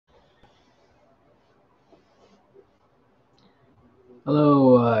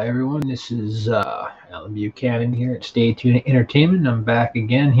Hello, everyone. This is Alan Buchanan here at Stay Tuned Entertainment. I'm back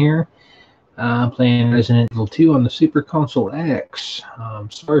again here playing Resident Evil 2 on the Super Console X.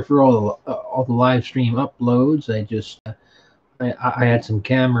 Sorry for all the live stream uploads. I had some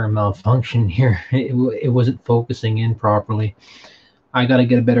camera malfunction here. It wasn't focusing in properly. I got to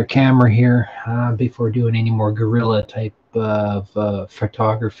get a better camera here before doing any more guerrilla type of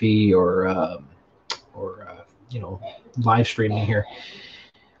photography or live streaming here.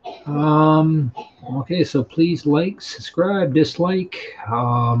 Um, okay, so please like, subscribe, dislike.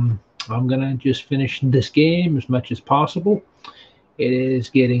 I'm gonna just finish this game as much as possible. It is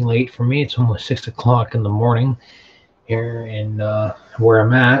getting late for me. It's almost 6 o'clock in the morning here in where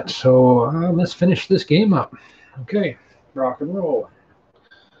I'm at. So let's finish this game up. Okay, rock and roll.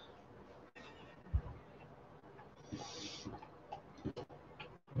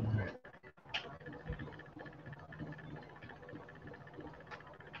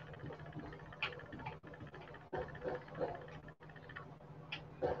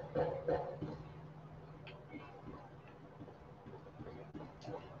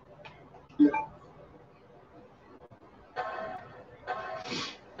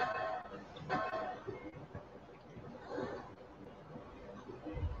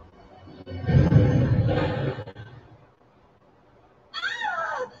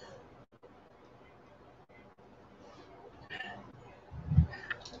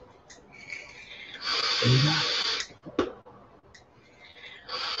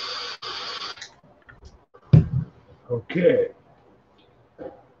 Okay,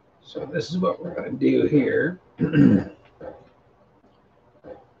 so this is what we're going to do here.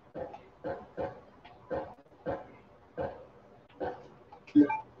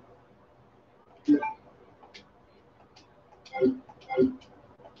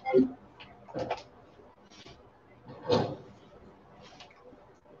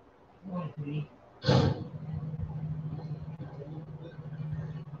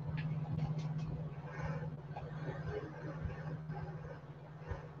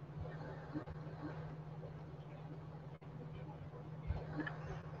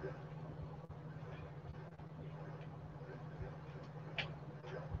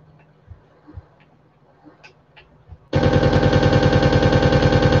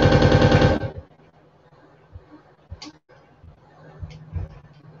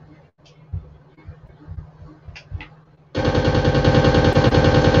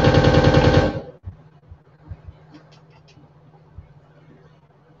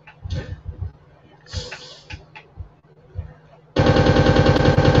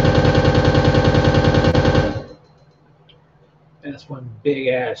 That's one big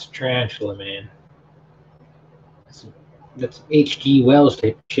ass tarantula, man. That's H.G. Wells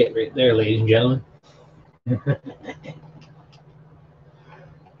type shit right there, ladies and gentlemen.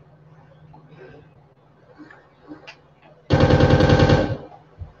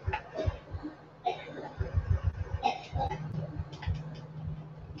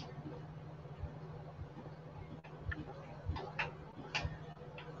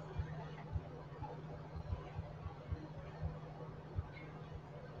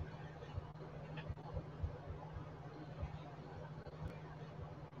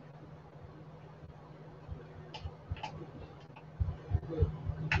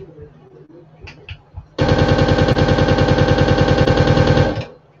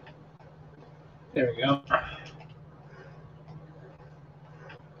 There we go.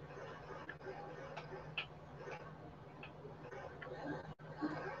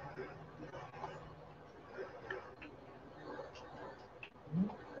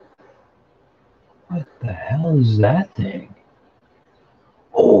 What the hell is that thing?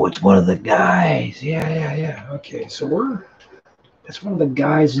 Oh, it's one of the guys. Yeah. Okay, so that's one of the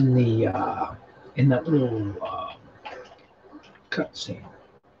guys in that little cutscene.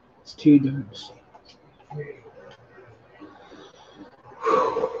 It's two dudes.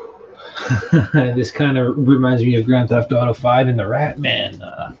 This kind of reminds me of Grand Theft Auto 5 and the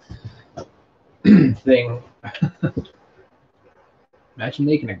Ratman thing. Imagine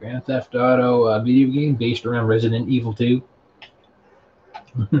making a Grand Theft Auto video game based around Resident Evil 2.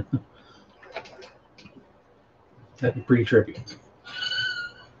 That'd be pretty trippy.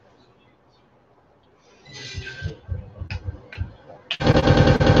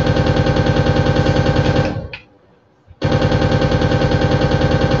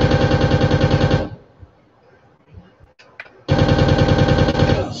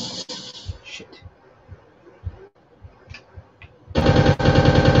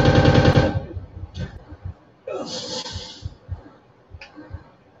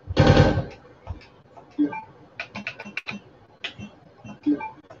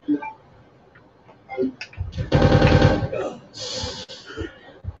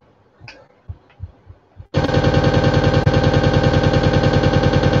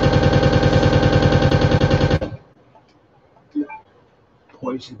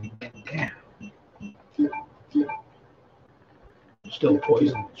 still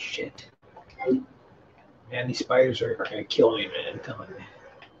poisoned. Shit. Man, these spiders are gonna kill me, man. I'm telling you.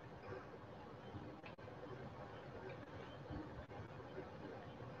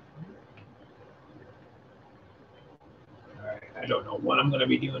 Alright, I don't know what I'm gonna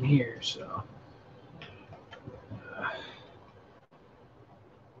be doing here, so.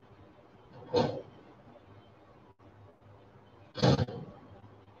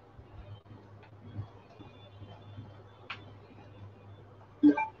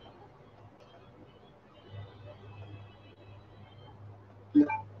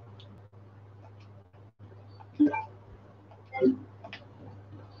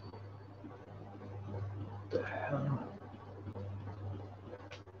 The hell?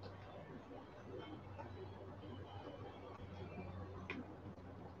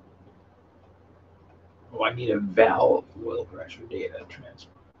 Oh, I need a valve oil pressure data transfer.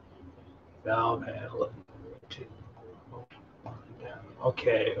 Valve handle.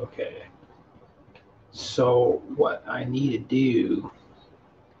 Okay, okay. So what I need to do,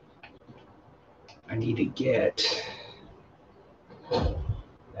 I need to get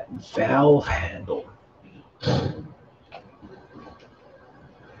that valve handle.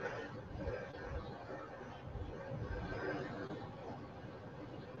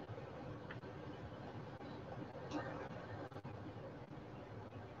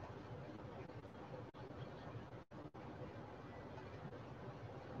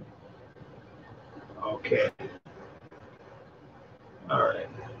 Okay. All right.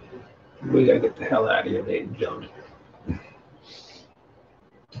 We gotta get the hell out of here, ladies and gentlemen.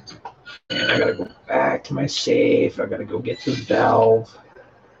 And I gotta go back to my safe. I gotta go get the valve.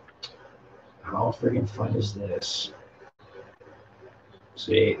 How friggin' fun is this?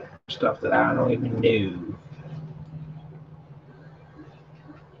 See, stuff that I don't even know.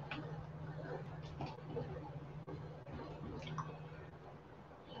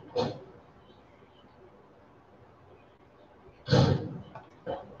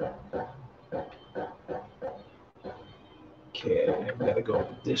 Okay, we gotta go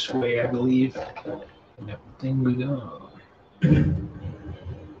this way, I believe. And that thing we go.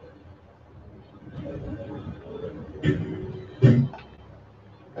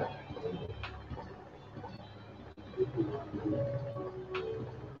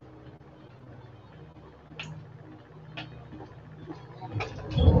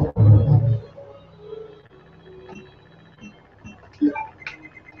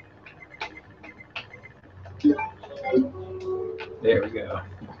 There we go.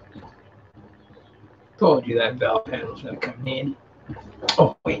 Told you that valve panel's gonna come in.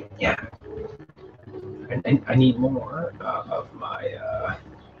 Oh wait, yeah. I need more of my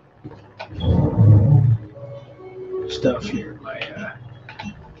stuff here. I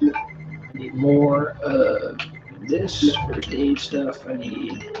need more of this first aid stuff. I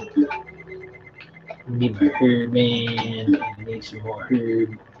need my herb, man. I need some more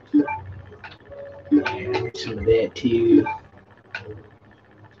herb. And some of that too.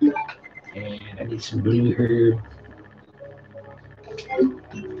 And I need some blue herb.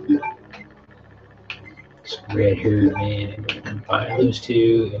 Some red herb, man. I'm gonna combine those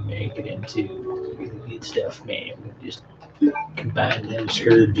two and make it into really good stuff, man. Just combine those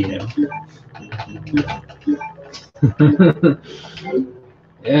herbs, you know.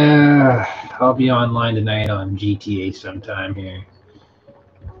 Yeah, I'll be online tonight on GTA sometime here.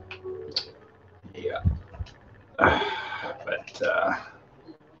 Yeah.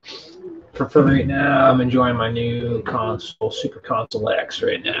 But for right now, I'm enjoying my new console, Super Console X,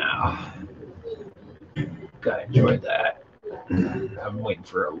 right now. Gotta enjoy that. I've been waiting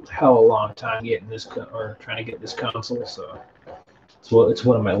for a hell of a long time getting this, or trying to get this console, so it's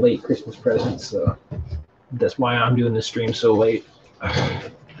one of my late Christmas presents. So that's why I'm doing this stream so late. I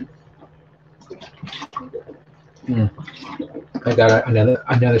got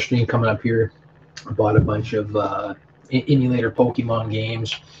another stream coming up here. I bought a bunch of emulator Pokemon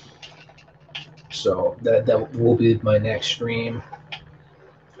games, so that will be my next stream.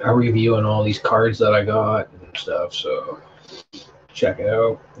 I'm reviewing all these cards that I got and stuff, so check it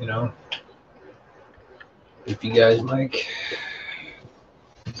out, you know, if you guys like.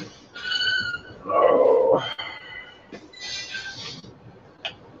 Oh.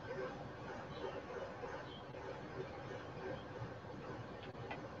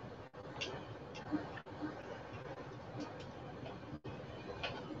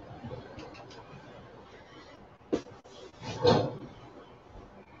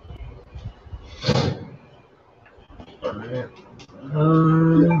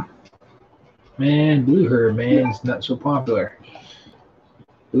 Man, blue herb, man, it's not so popular.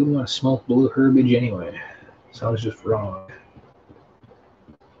 Who would want to smoke blue herbage anyway? Sounds just wrong.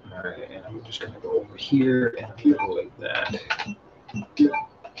 I'm just going to go over here and I'm going to go like that.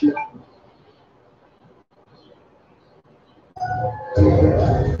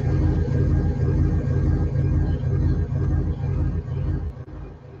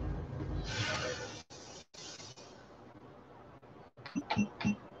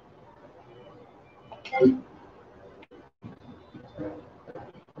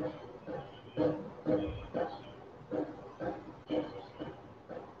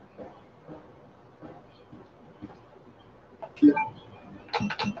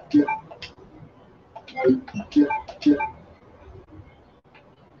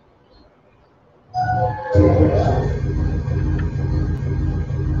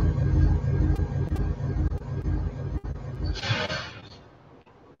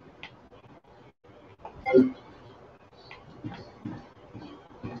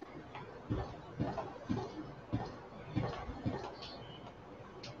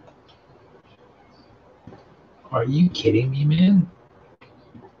 Are you kidding me, man?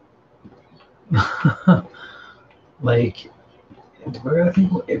 Like, we're gonna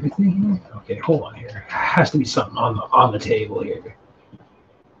think about everything here. Okay, hold on here. Has to be something on the table here.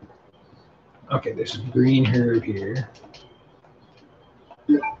 Okay, there's some green herb here.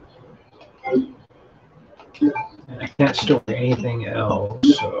 And I can't store anything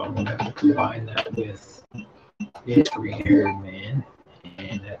else, so I'm gonna have to combine that with this green herb, man.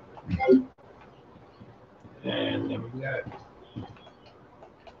 And then we got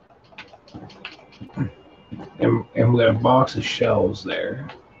and we got a box of shells there.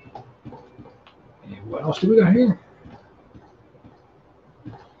 And what else do we got here?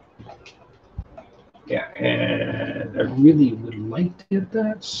 Yeah, and I really would like to get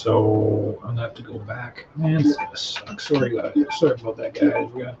that, so I'm gonna have to go back. Man, it's gonna suck. Sorry about that, guys.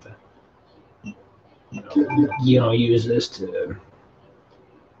 We got to, use this to.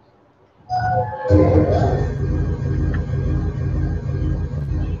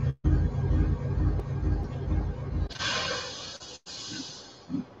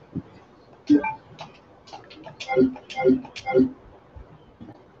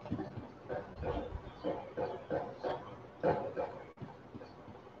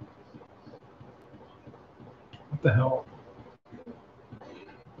 What the hell?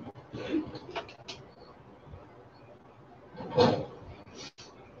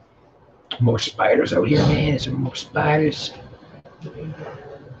 More spiders out here, man. Some more spiders.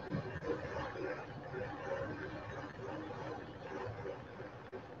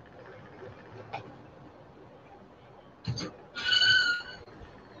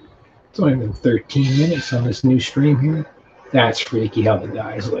 It's only been 13 minutes on this new stream here. That's freaky how the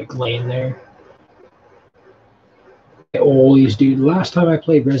guy's like laying there. I always, dude. Last time I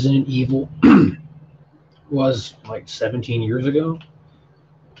played Resident Evil was like 17 years ago.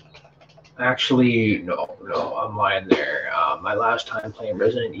 Actually, no, I'm lying there. My last time playing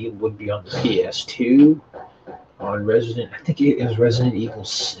Resident Evil would be on the PS2. I think it was Resident Evil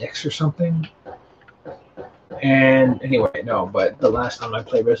 6 or something. And anyway, no, but the last time I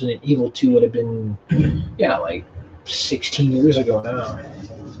played Resident Evil 2 would have been, like 16 years ago now.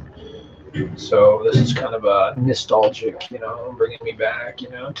 So this is kind of a nostalgic, bringing me back,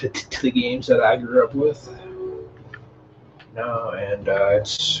 to the games that I grew up with. No, and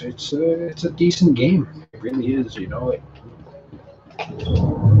it's a decent game. It really is, It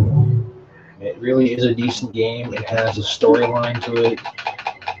really is a decent game. It has a storyline to it.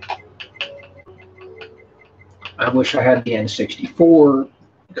 I wish I had the N64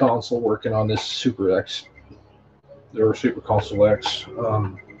 console working on this Super X or Super Console X.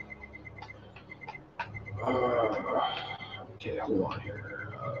 Okay, hold on here.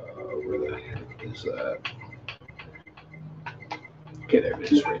 Where the heck is that? Okay, there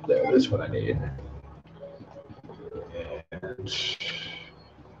it is, right there. That's what I need.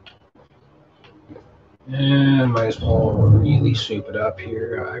 And might as well really soup it up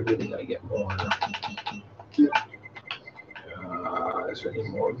here. I really gotta get more. Is there any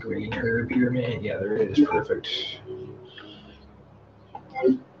more green herb here, man? Yeah, there is. Perfect.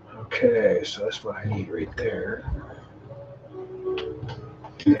 Okay, so that's what I need right there.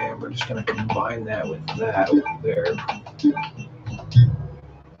 And we're just gonna combine that with that over there.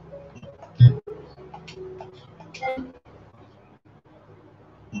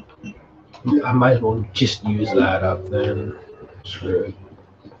 I might as well just use that up then. Screw it.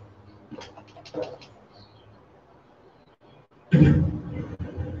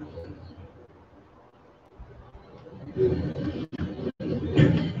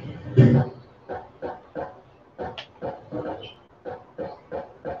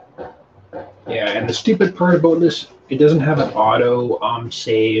 Yeah, and the stupid part about this, it doesn't have an auto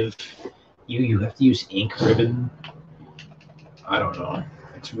save you have to use ink ribbon. I don't know.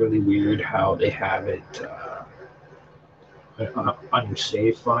 It's really weird how they have it on your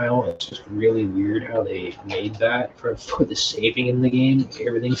save file. It's just really weird how they made that for the saving in the game.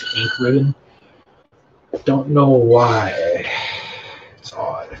 Everything's ink ribbon. Don't know why. It's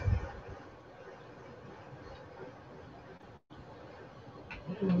odd.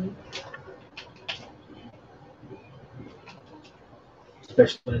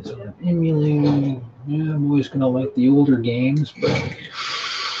 Especially when it's on emulating. Yeah, I'm always gonna like the older games, but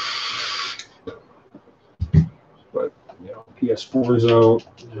you know, PS4 is out.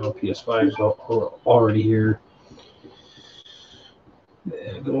 You know, PS5 is already here.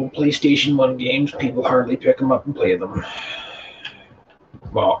 The old PlayStation 1 games, people hardly pick them up and play them.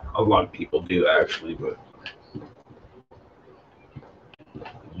 Well, a lot of people do actually, but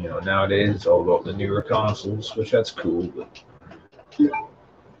you know, nowadays it's all about the newer consoles, which that's cool, but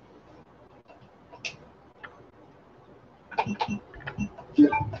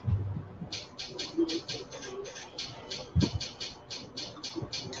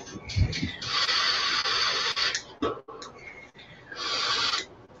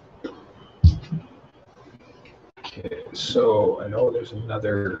okay, so I know there's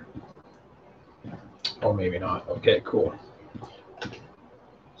another. Oh, maybe not. Okay, cool.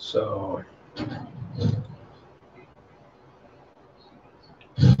 So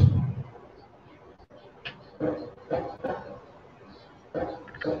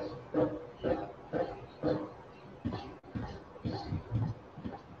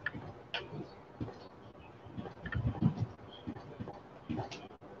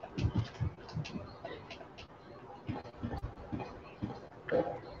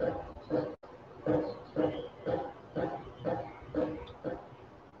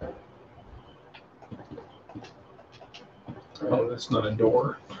oh, that's not a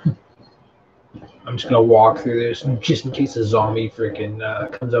door. I'm just gonna walk through this just in case a zombie freaking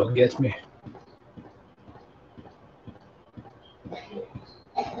comes out and gets me.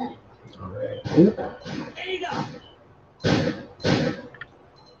 All right.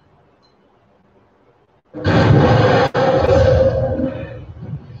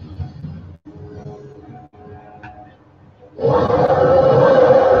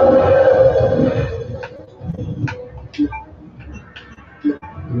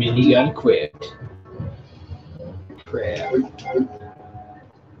 Minigun equipped. Crap.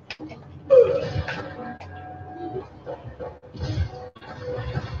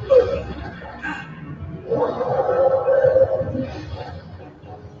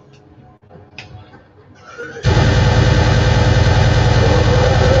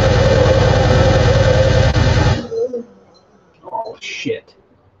 Oh shit.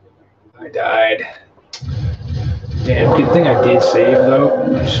 I died. Damn, good thing I did save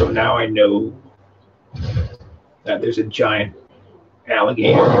though, so now I know that there's a giant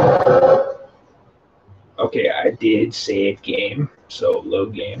alligator. Okay, I did save game, so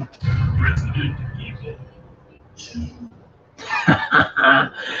load game.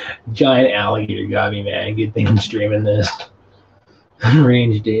 Giant alligator got me, man. Good thing I'm streaming this.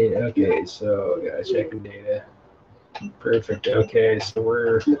 Range data. Okay, so guys, checking data. Perfect. Okay, so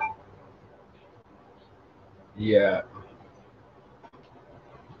we're yeah.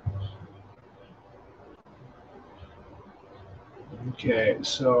 Okay,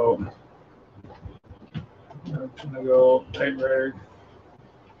 so I'm gonna go typewriter.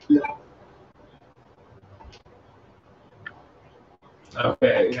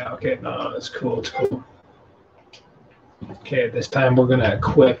 Okay, yeah, okay, no, that's cool, it's cool. Okay, this time we're gonna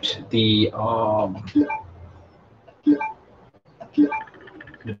equip the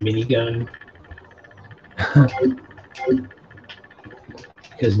minigun.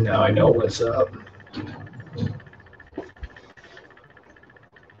 Because now I know what's up.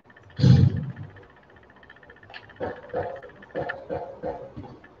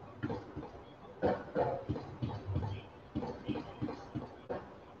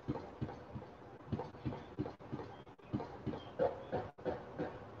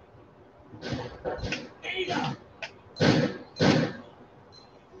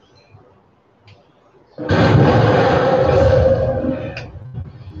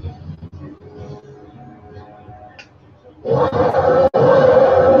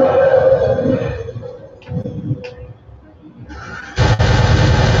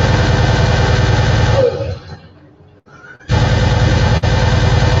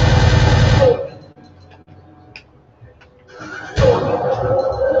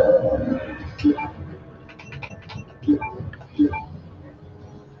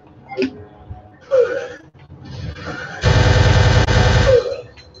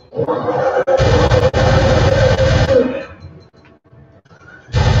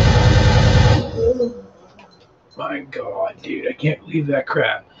 My God, dude, I can't believe that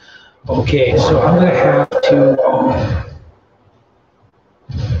crap. Okay, so I'm gonna have to.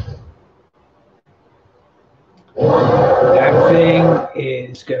 That thing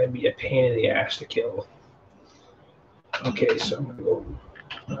is gonna be a pain in the ass to kill. Okay, so I'm gonna go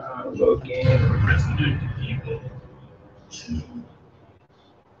load game.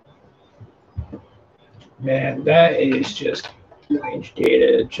 Man, that is just range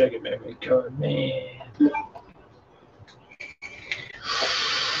data, check a memory card, man.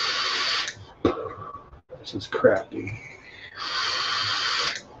 This is crappy.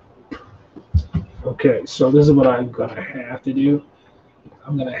 Okay, so this is what I'm gonna have to do.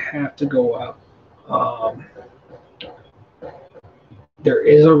 I'm gonna have to go up. There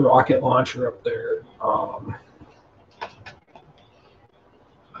is a rocket launcher up there. I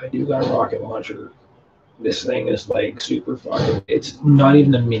do got a rocket launcher. This thing is like super fucking. It's not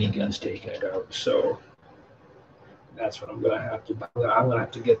even the minigun's taking it out. So that's what I'm gonna have to. I'm gonna have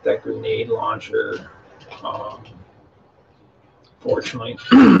to get that grenade launcher. Fortunately,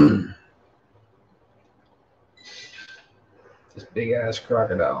 this big ass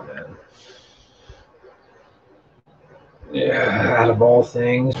crocodile, man. Yeah, out of all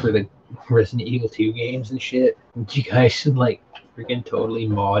things for the Resident Evil 2 games and shit, you guys should like freaking totally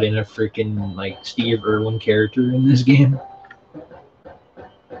mod in a freaking like Steve Irwin character in this game.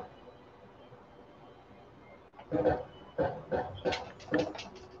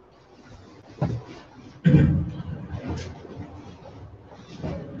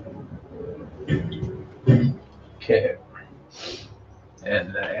 Okay.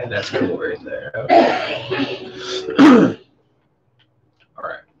 And that's cool right there. Okay. All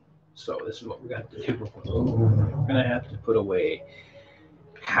right. So this is what we're gonna have to do. We're gonna have to put away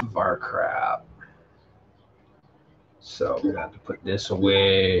half of our crap. So we're gonna have to put this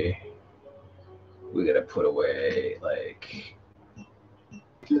away. We gotta put away like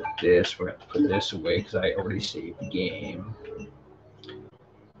this. We're gonna have to put this away because I already saved the game.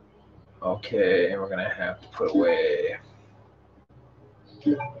 Okay, and we're gonna have to put away.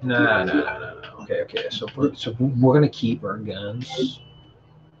 No. Okay. So we're gonna keep our guns.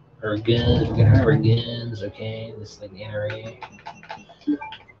 We're gonna have our guns. Okay, this is like NRA.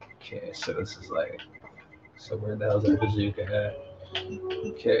 Okay, so this is like. So where the hell's that bazooka at?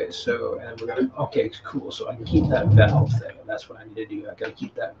 Okay, so and we're gonna. Okay, cool. So I can keep that valve thing. That's what I need to do. I gotta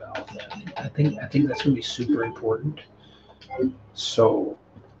keep that valve thing. I think that's gonna be super important. So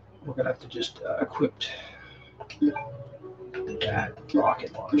we're gonna have to just equip that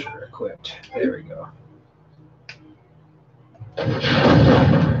rocket launcher. Equipped. There we go.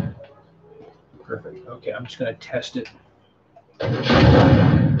 Perfect. Okay, I'm just gonna test it.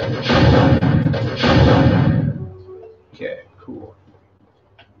 Okay, cool.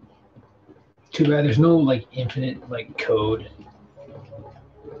 Too bad there's no like infinite like code.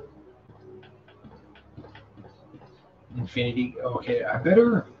 Infinity. Okay, I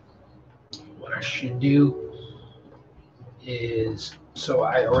better. What I should do is so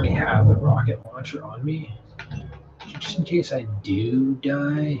I already have the rocket launcher on me. Just in case I do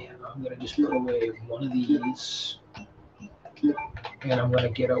die, I'm gonna just put away one of these, and I'm gonna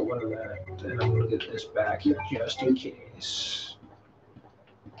get out one of that, and I'm gonna get this back here just in case.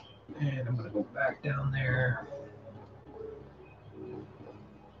 And I'm gonna go back down there.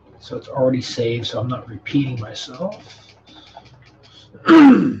 So it's already saved, so I'm not repeating myself.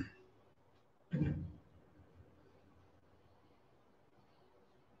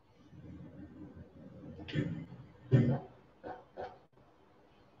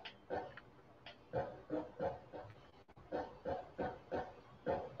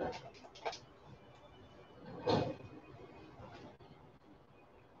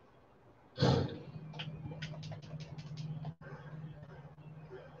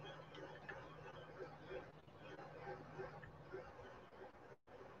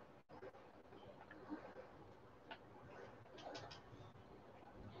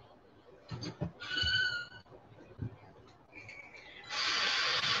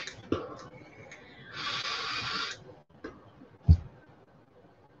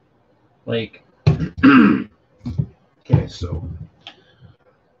 Like, okay, so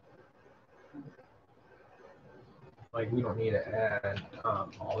like we don't need to add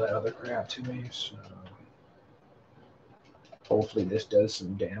all that other crap to me. So hopefully this does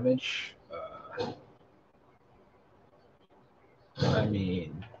some damage. I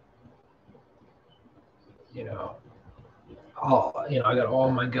mean, you know, I got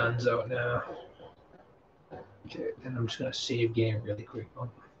all my guns out now. Okay, and I'm just gonna save game really quick.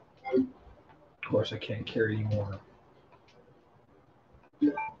 Of course, I can't carry anymore.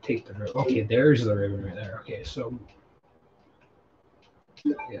 take the ribbon. Okay, there's the ribbon right there. Okay, so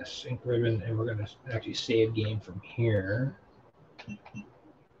yes, sync ribbon, and we're gonna actually save game from here.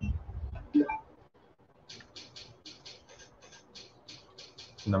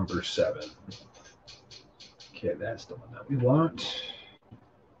 Number 7. Okay, that's the one that we want.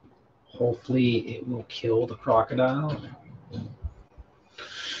 Hopefully it will kill the crocodile.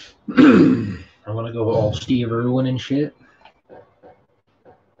 I'm gonna go all Steve Irwin and shit.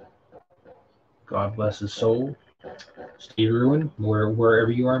 God bless his soul. Steve Irwin,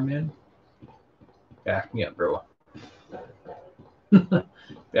 wherever you are, man. Back me up, bro.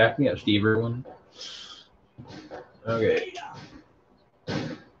 Back me up, Steve Irwin. Okay.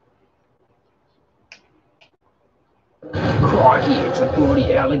 Crikey, it's a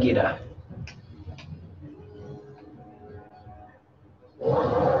bloody alligator.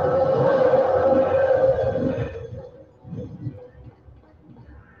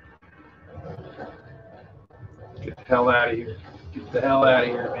 Get the hell out of here. Get the hell out of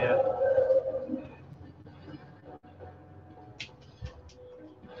here, man.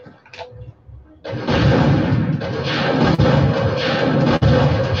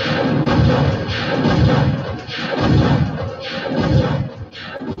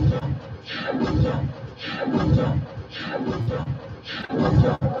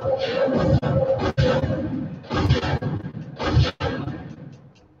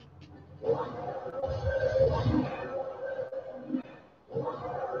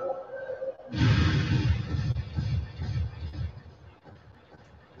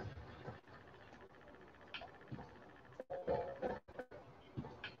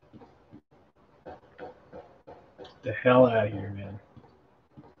 The hell out of here, man.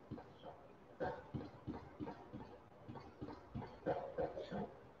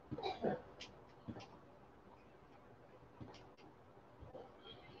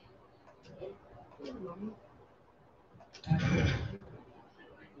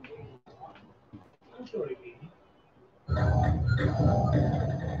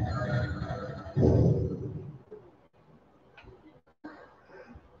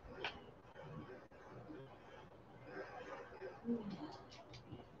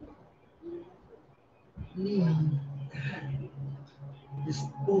 Leon, this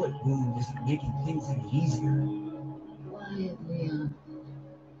bullet wound isn't making things any easier. Quiet, Leon.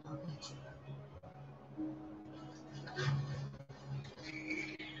 I'll get you.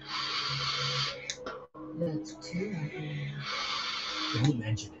 That's too ugly. Don't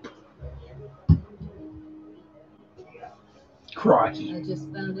mention it. Crikey. I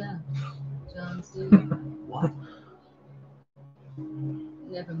just found out. John's dead. What?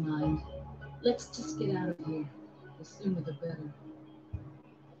 Never mind. Let's just get out of here. The sooner the better.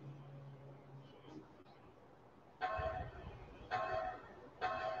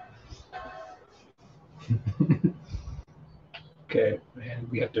 Okay,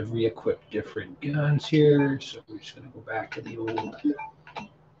 and we have to re-equip different guns here, so we're just gonna go back to the old.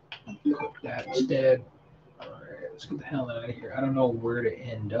 Equip that instead. All right, let's get the hell out of here. I don't know where to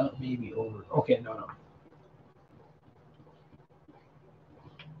end up. Maybe over. Okay, no.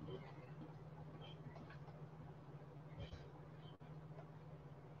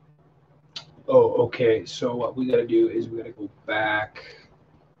 Oh, okay. So what we got to do is we got to go back.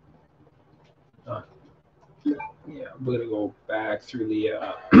 Yeah, we're gonna go back through the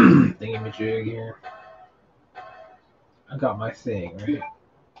thingamajig here. I got my thing, right?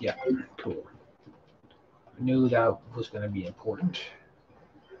 Yeah, cool. I knew that was gonna be important.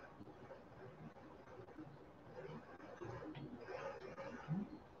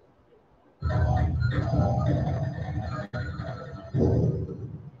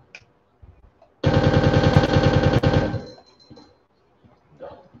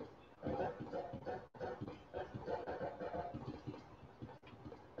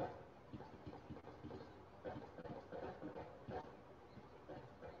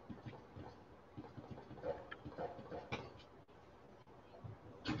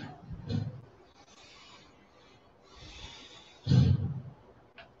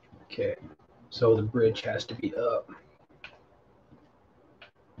 Okay, so the bridge has to be up.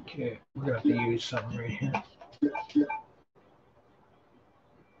 Okay, we're gonna have to use something right here.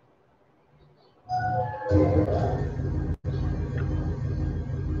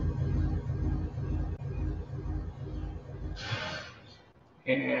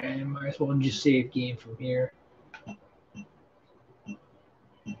 And might as well just save game from here.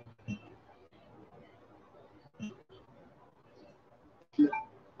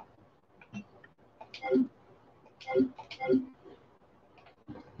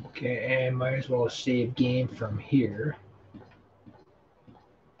 Okay, and might as well save game from here.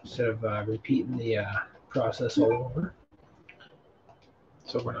 instead of repeating the process all over.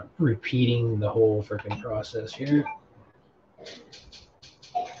 So we're not repeating the whole freaking process here.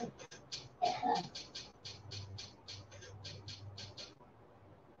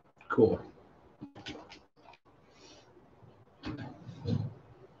 Cool.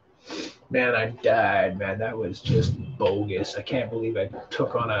 Man, I died, man. That was just bogus. I can't believe I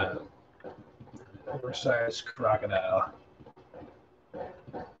took on a oversized crocodile.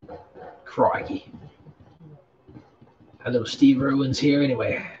 Crikey. Hello, Steve Irwin's here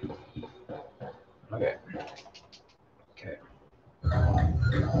anyway. Okay. Okay.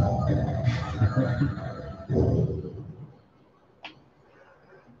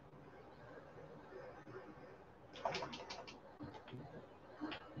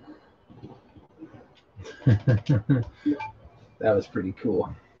 That was pretty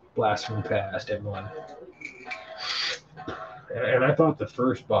cool. Blast from the past, everyone. And I thought the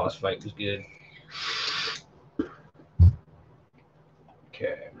first boss fight was good.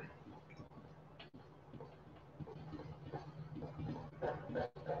 Okay.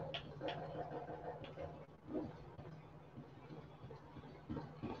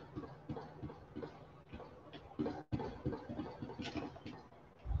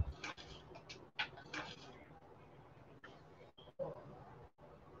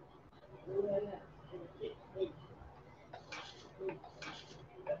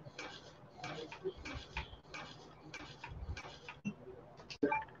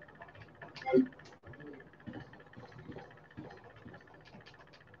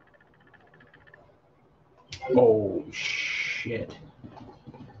 Oh, shit.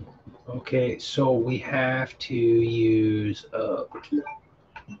 Okay, so we have to use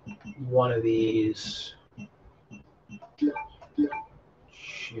one of these.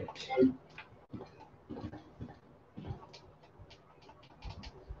 Shit.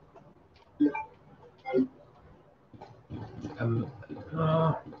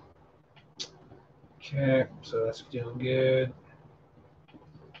 Okay, so that's doing good.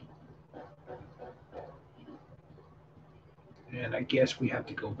 And I guess we have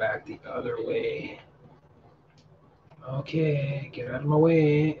to go back the other way. Okay, get out of my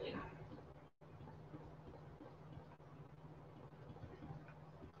way.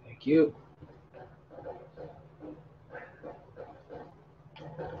 Thank you.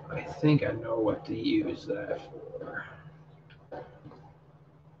 I think I know what to use that for,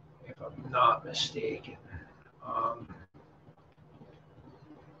 if I'm not mistaken.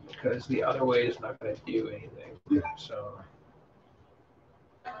 Because the other way is not going to do anything. So.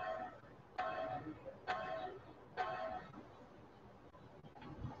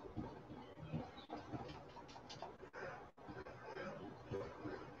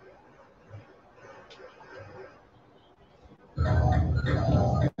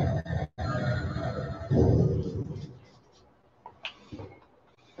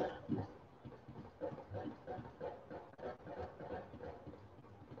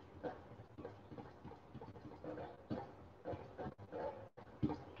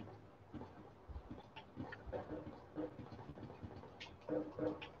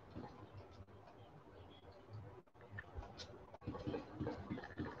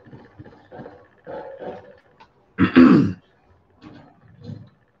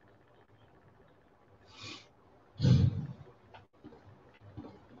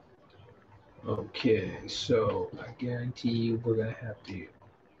 Okay, so I guarantee you we're going to have to.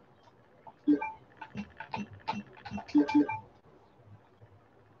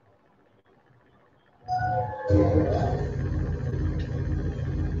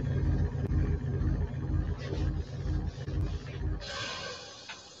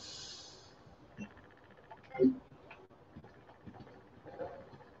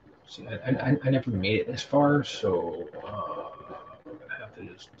 See, I never made it this far, so I'm going to have to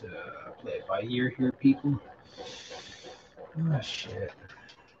just play it by ear here, people. Oh, shit.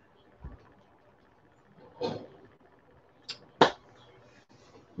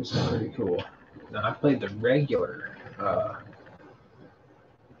 This is pretty cool. Now, I played the regular.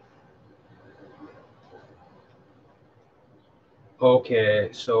 Okay,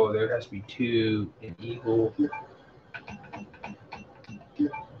 so there has to be two, an eagle.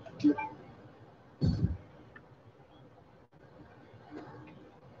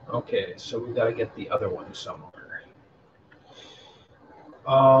 Okay, so we got to get the other one somewhere.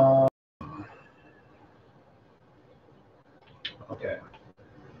 Okay.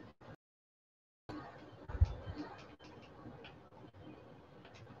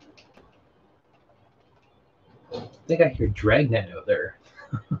 I think I hear Dragnet out there.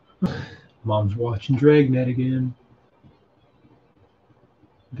 Mom's watching Dragnet again.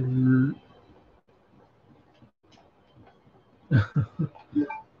 It's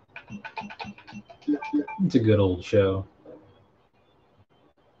a good old show.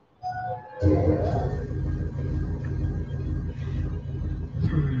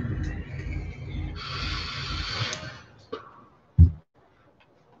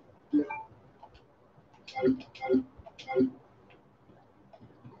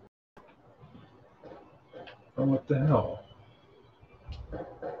 Oh, what the hell?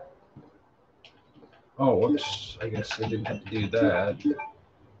 Oh, whoops. I guess I didn't have to do that.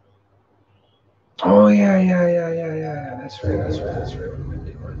 Oh, yeah. That's right. What am I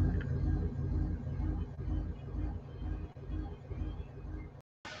doing?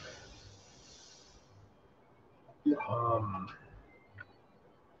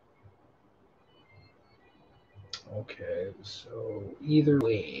 Okay, so either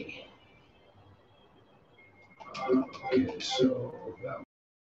way. Okay, so that.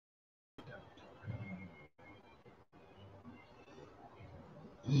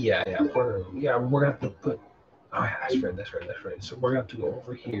 Yeah, we're gonna have to put. Oh, yeah, that's right. So we're gonna have to go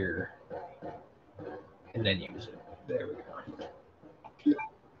over here and then use it. There we go.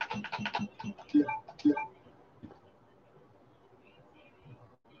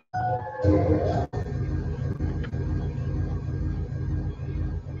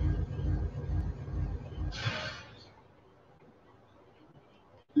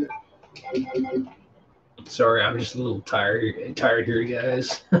 Sorry, I'm just a little tired here,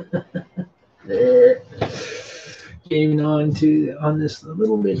 guys. Gaming on this a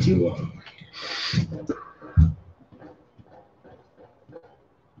little bit too long.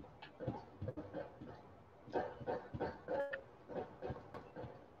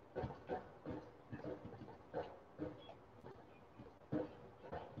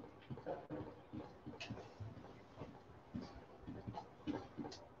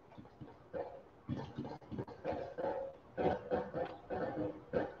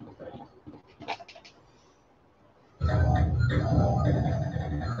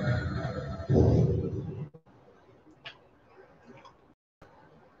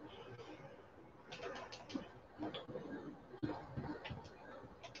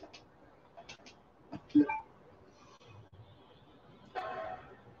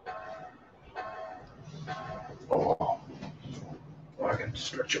 Oh, I got to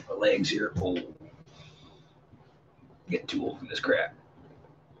stretch up my legs here. Oh, getting too old for this crap.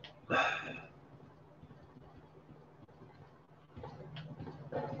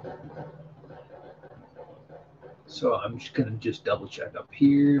 So I'm just gonna double check up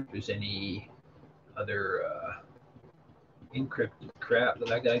here if there's any other encrypted crap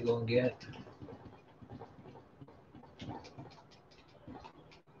that I gotta go and get.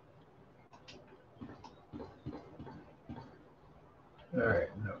 All right,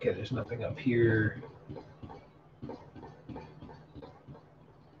 okay, there's nothing up here.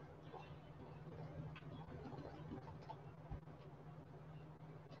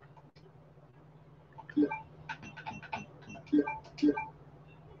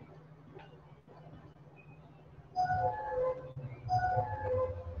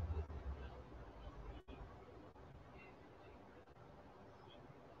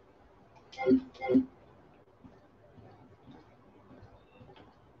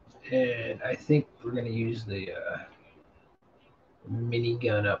 And I think we're going to use the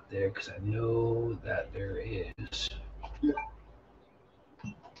minigun up there because I know that there is.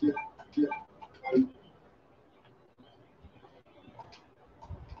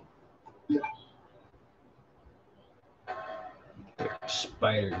 There are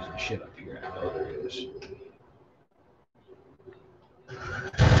spiders and shit up here. I know there is.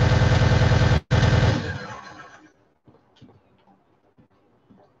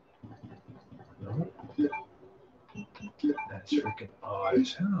 No. That's freaking odd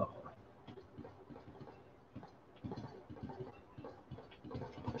as hell.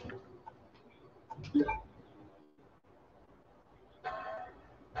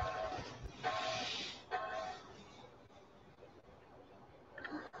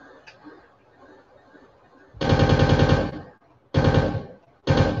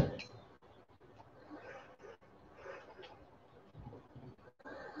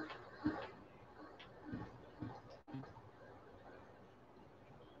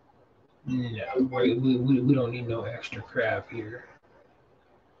 No, we don't need no extra crap here.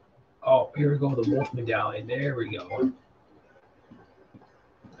 Oh, here we go, the wolf medallion. There we go.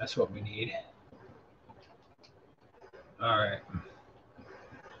 That's what we need. All right.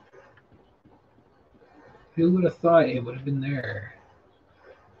 Who would have thought it would have been there?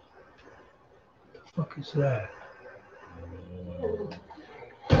 What the fuck is that?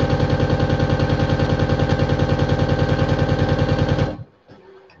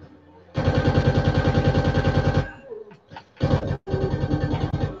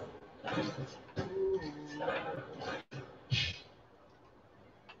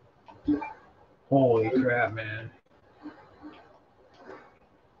 Holy crap, man.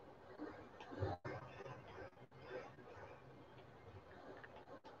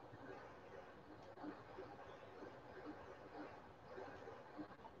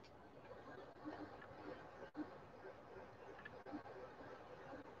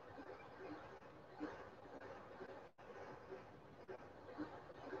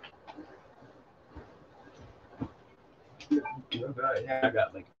 I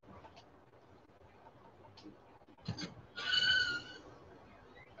got like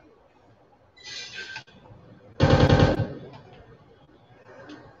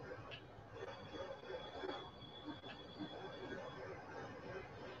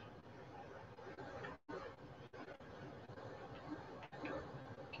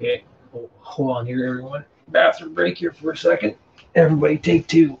okay. Oh, hold on here, everyone. Bathroom break here for a second. Everybody take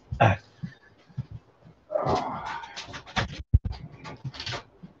two.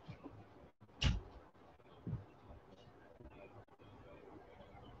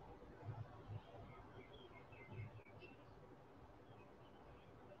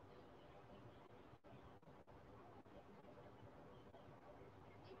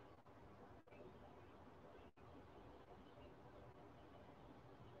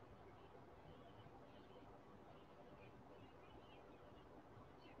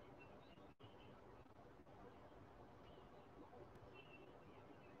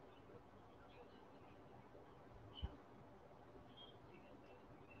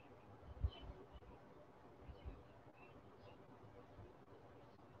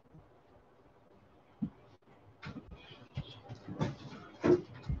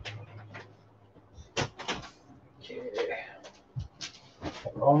 Okay.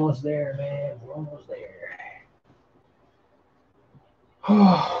 We're almost there, man. We're almost there.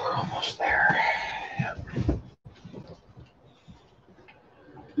 Oh, we're almost there.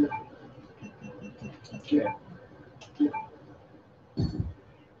 Okay.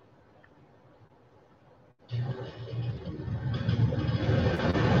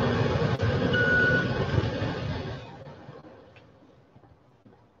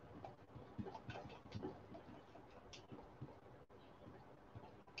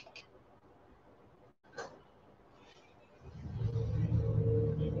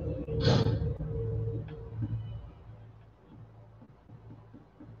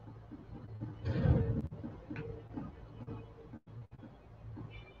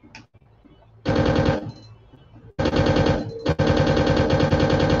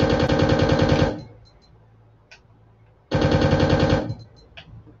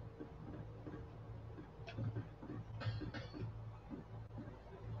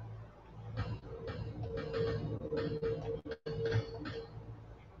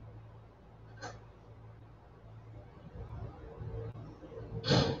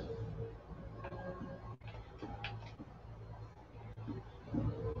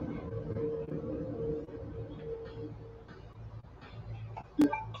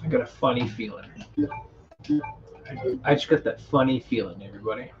 I got a funny feeling. I just got that funny feeling,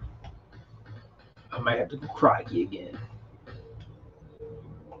 everybody. I might have to go crikey again.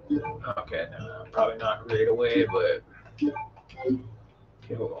 Okay, no, probably not right away, but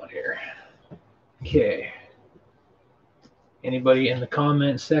okay, hold on here. Okay. Anybody in the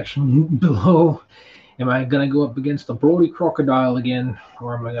comment section below? Am I gonna go up against the Brody Crocodile again,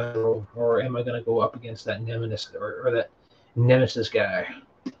 or am I gonna go up against that Nemesis or that Nemesis guy?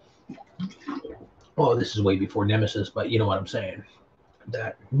 Oh, this is way before Nemesis, but you know what I'm saying.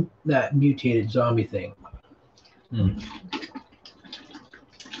 That mutated zombie thing. Mm.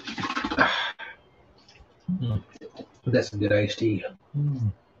 Mm. That's a good iced tea.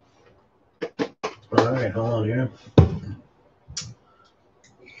 Mm. All right, hold on here.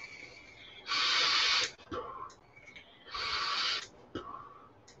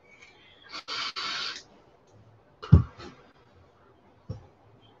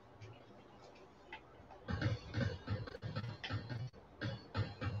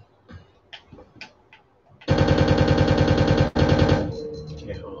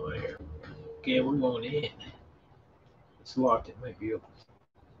 Okay, hold on here. Okay, we're going in. It's locked. It might be open.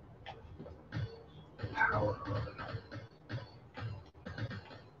 Power on.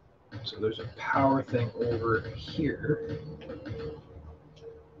 So there's a power thing over here.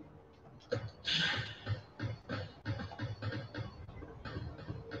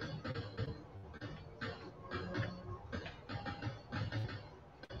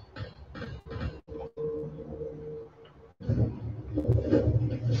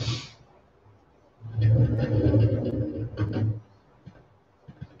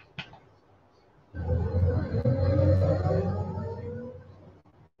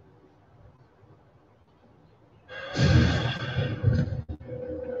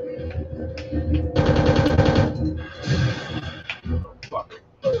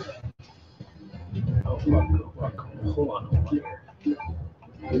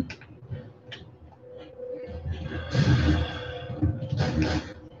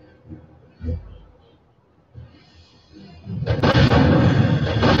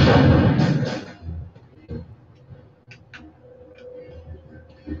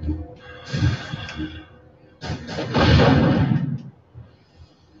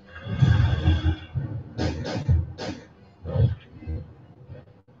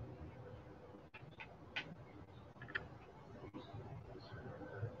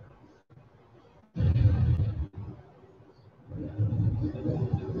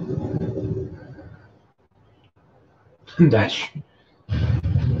 That's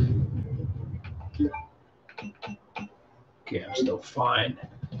okay. I'm still fine.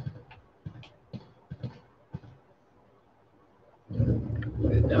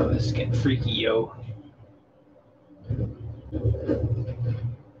 But now this is getting freaky, yo.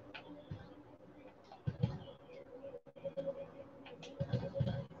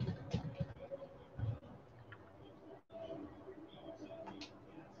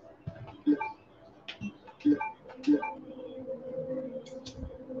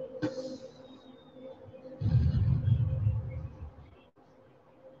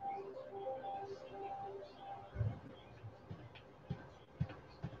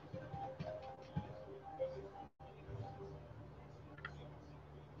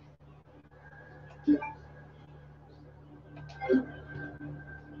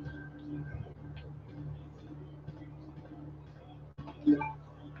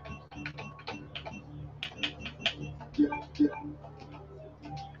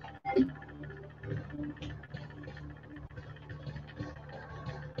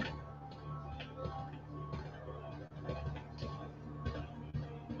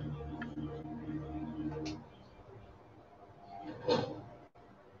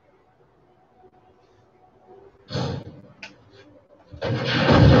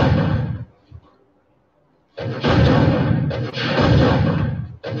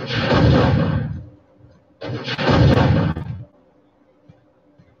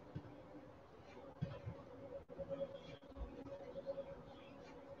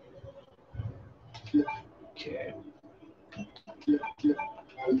 Okay.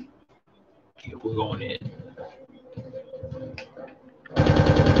 Okay, we're going in.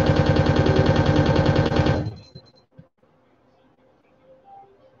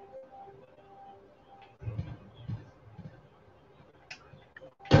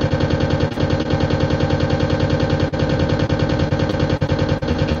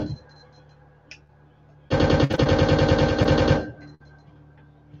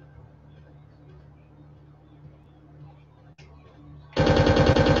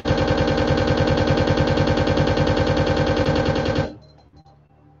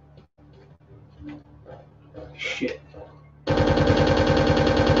 Shit.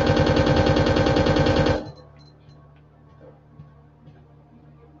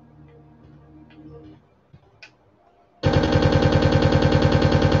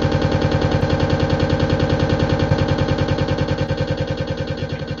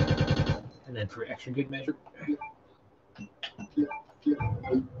 And then for extra good measure.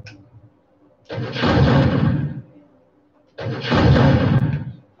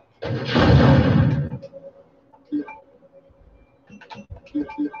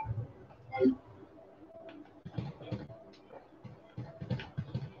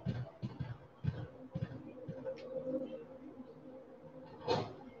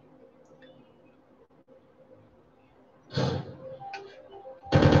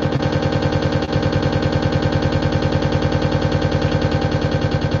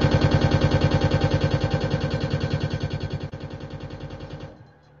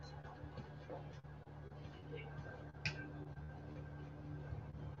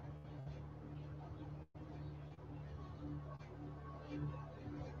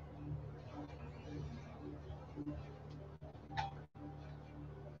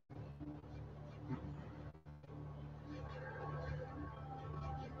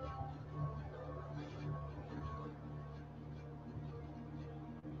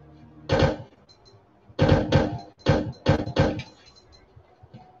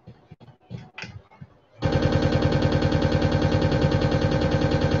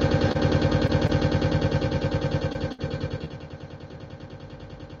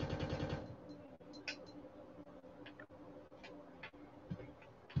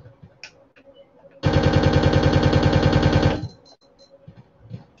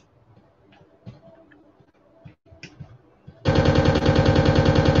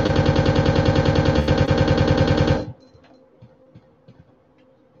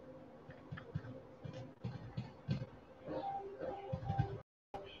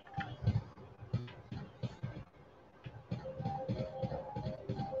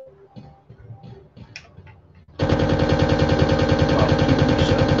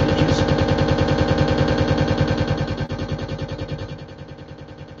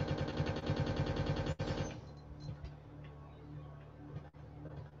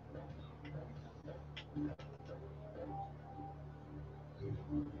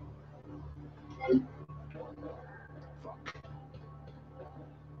 Fuck.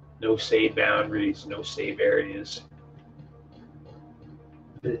 No save boundaries, no save areas.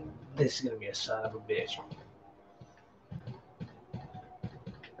 This is gonna be a son of a bitch.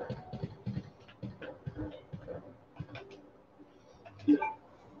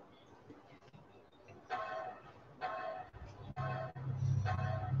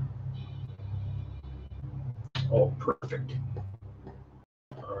 Oh, perfect.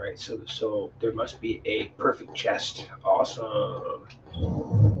 All right, so there must be a perfect chest. Awesome.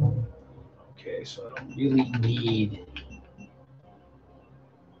 Okay, so I don't really need.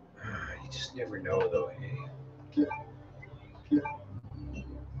 You just never know, though. Eh?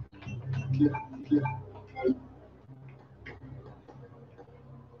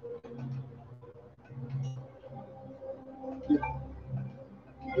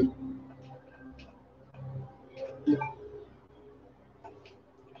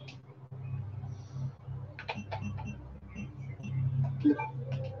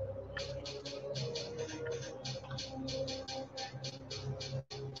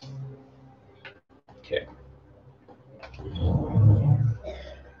 Okay.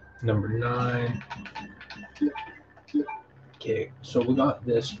 Number 9. Okay, so we got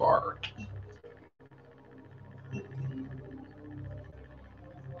this far.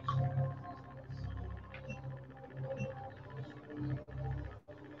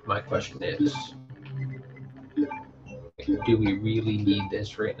 My question is, do we really need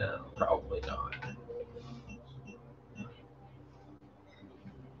this right now? Probably not.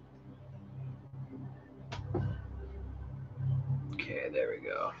 Okay, there we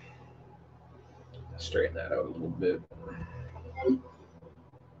go. Straighten that out a little bit.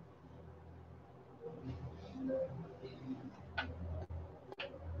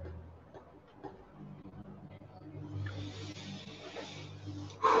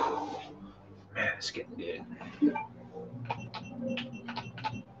 Man, it's getting good.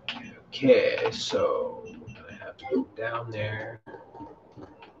 Okay, so we're gonna have to go down there.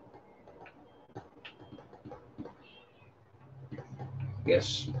 I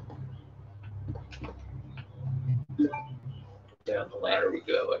guess down the ladder we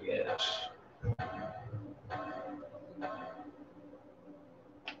go, I guess.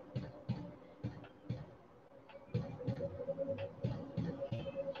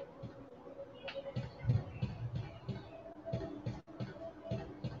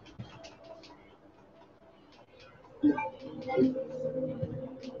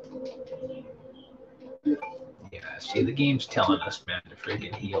 Yeah, see, the game's telling us, man, to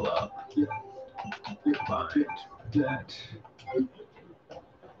freaking heal up. Combined that.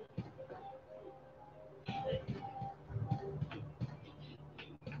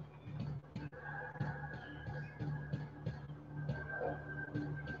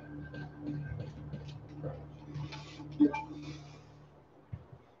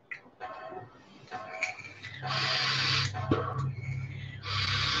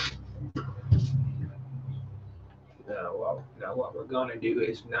 Now what we're gonna do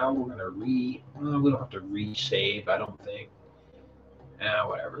is now we're gonna we don't have to resave, I don't think.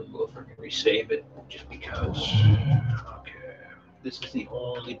 Whatever, we'll freaking resave it just because. Okay, this is the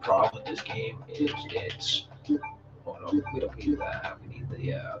only problem with this game is it's. Oh no, we don't need that. We need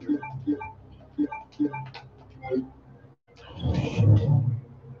the other.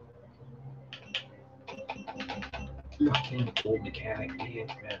 Fucking old mechanic, man,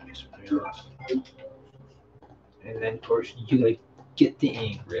 piss me off. And then of course you gotta get the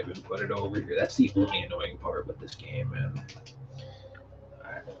ink rib and put it over here. That's the only annoying part with this game, man.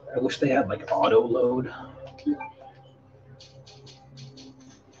 I wish they had like auto load.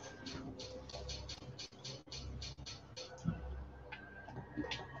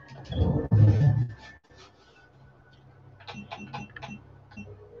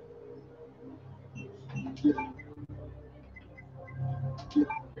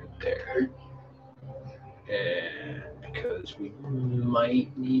 There. And because we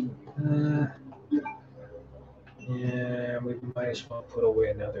might need. Yeah, we might as well put away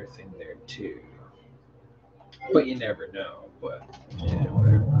another thing there too. But you never know. But yeah,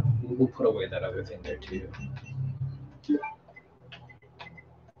 whatever. We'll put away that other thing there too.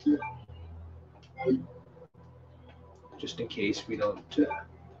 Just in case we don't.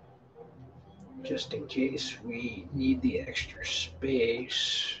 Just in case we need the extra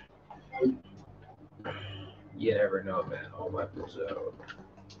space. You never know, man. All weapons out.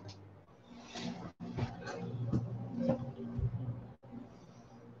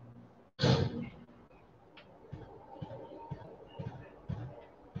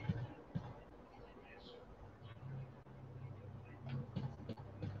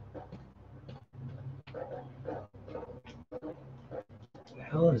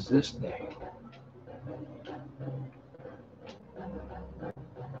 hell is this thing?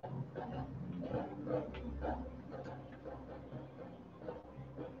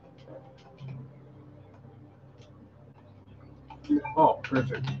 Oh,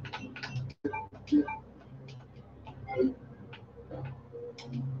 perfect.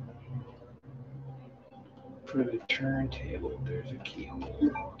 For the turntable, there's a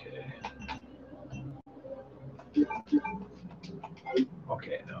keyhole. Okay.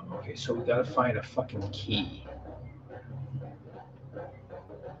 Okay, no. Okay, so we gotta find a fucking key.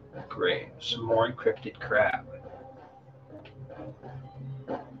 Great. Some more encrypted crap.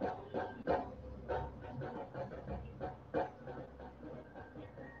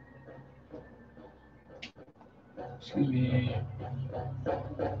 Excuse me.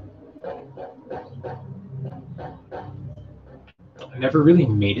 I never really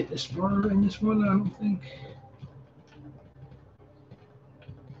made it this far in this one, I don't think.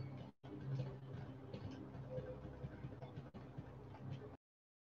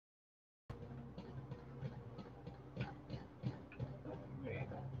 Wait.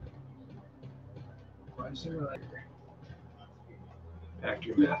 Why is there like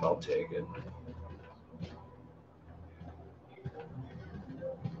actor map? I'll take it.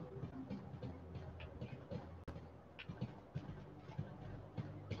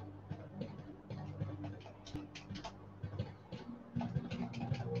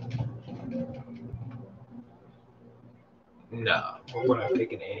 No, we're not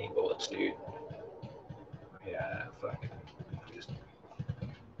picking any bullets, dude. Yeah, fuck. Just...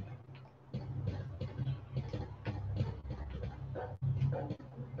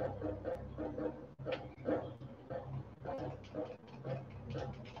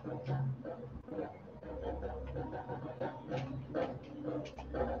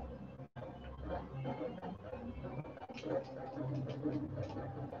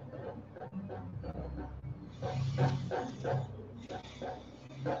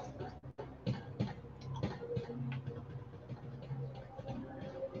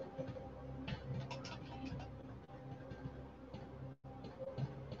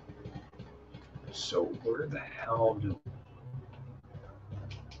 So where the hell do...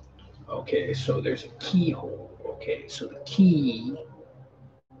 Okay, so there's a keyhole. Okay, so the key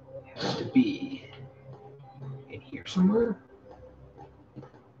has to be in here somewhere.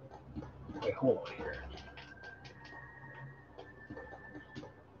 Wait, hold on here.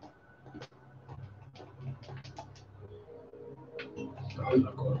 No, I'm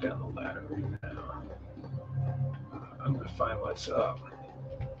not going down the ladder right now. I'm gonna find what's up.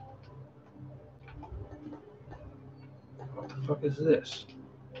 What the fuck is this?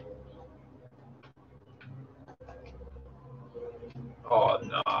 Oh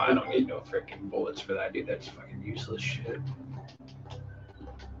no, I don't need no freaking bullets for that, dude. That's fucking useless shit.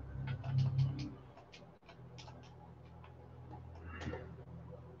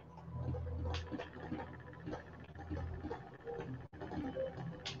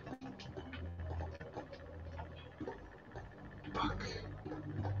 Fuck.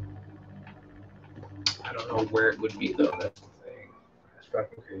 I don't know where it would be though. That's the thing. That's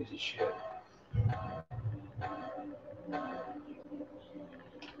fucking crazy shit.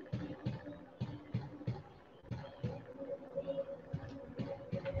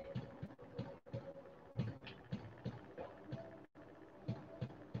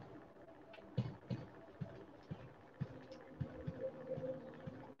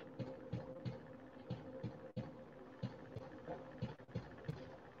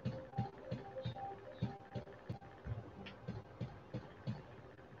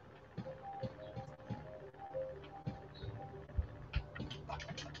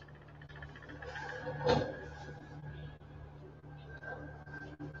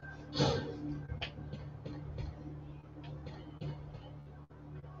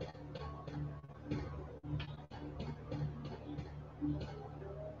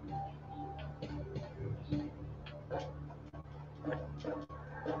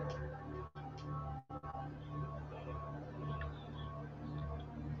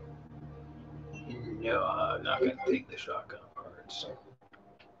 No, I'm not gonna take the shotgun parts.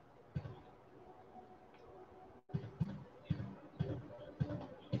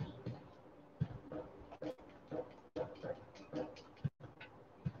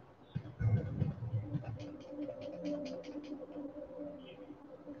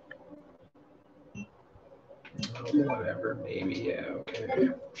 Whatever, maybe, yeah, okay.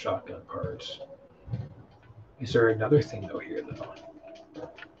 Shotgun parts. Is there another thing though here though?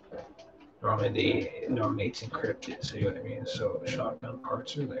 Normally it's encrypted, so you know what I mean? So the shotgun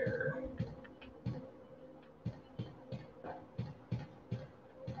parts are there.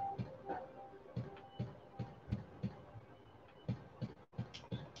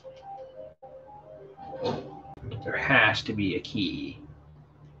 There has to be a key.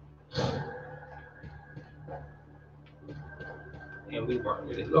 And we weren't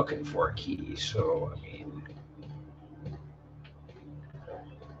really looking for a key, so, I mean...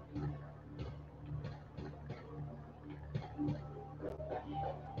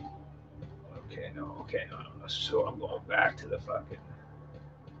 Okay, no. So I'm going back to the fucking...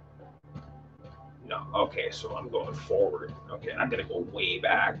 No, okay, so I'm going forward. Okay, I'm gonna go way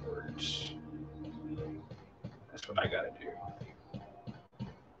backwards. That's what I gotta do.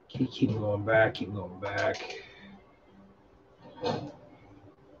 Keep going back, keep going back.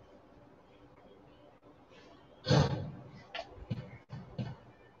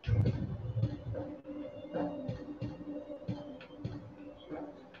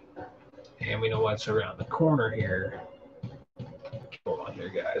 And we know what's around the corner here. Hold on here,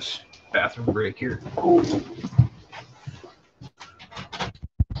 guys. Bathroom break here. Oh.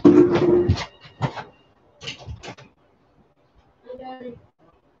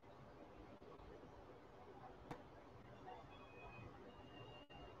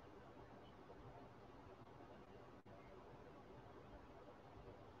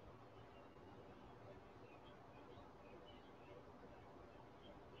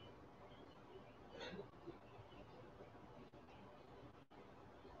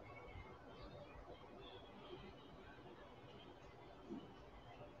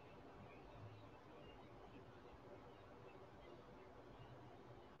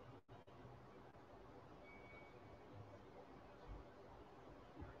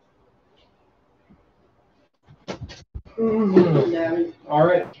 All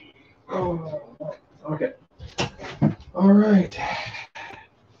right. Oh, okay. All right.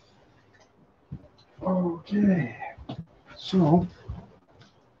 Okay. So.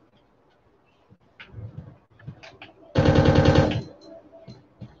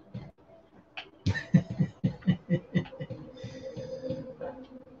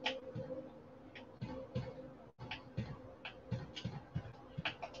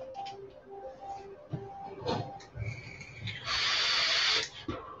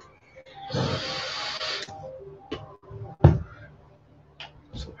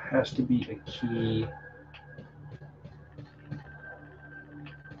 So it has to be a key.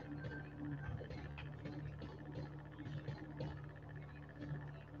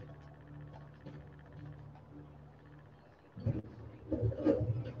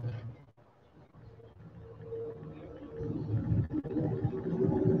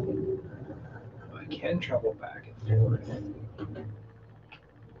 I can travel back and forth.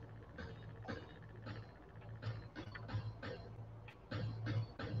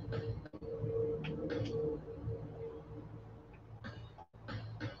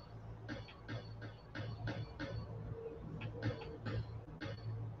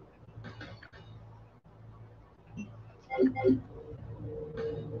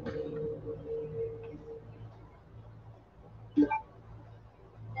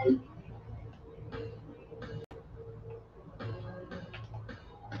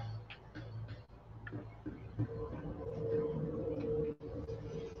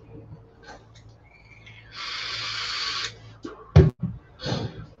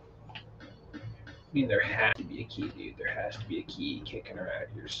 I mean, there has to be a key, dude. There has to be a key kicking around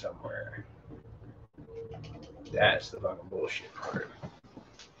here somewhere. That's the fucking bullshit part.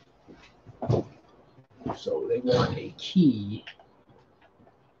 So they want a key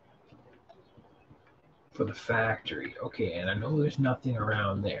for the factory. Okay, and I know there's nothing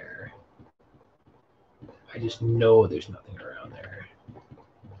around there. I just know there's nothing around there.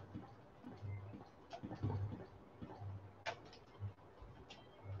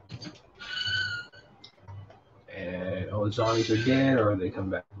 And all the zombies are dead, or they come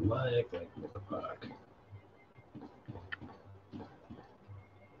back to life. Like, what the fuck?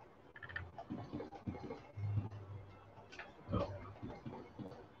 Oh.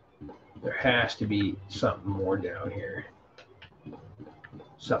 There has to be something more down here.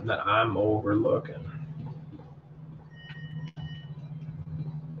 Something that I'm overlooking.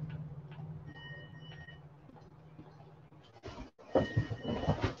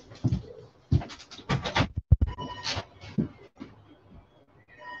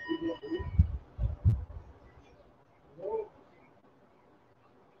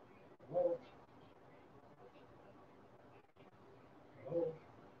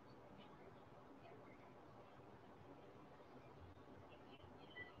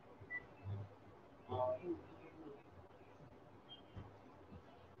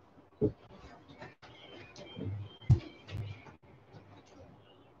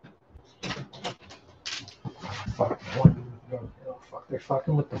 Fuck, they're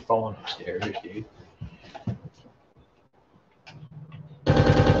fucking with the phone upstairs, dude.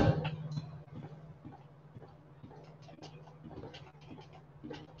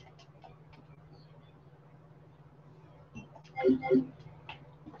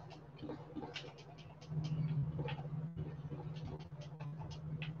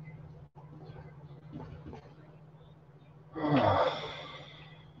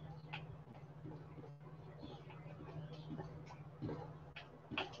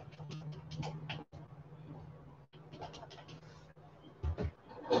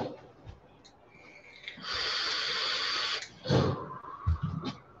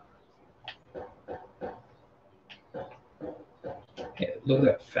 Hey, look at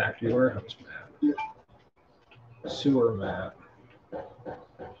that factory warehouse map. Sewer map.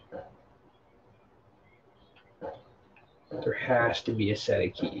 There has to be a set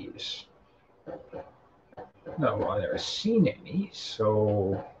of keys. No, well, I've never seen any,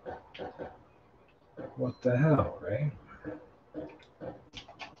 so what the hell, right?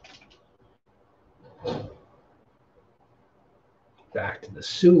 Back to the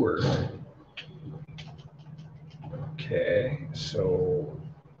sewer. Okay, so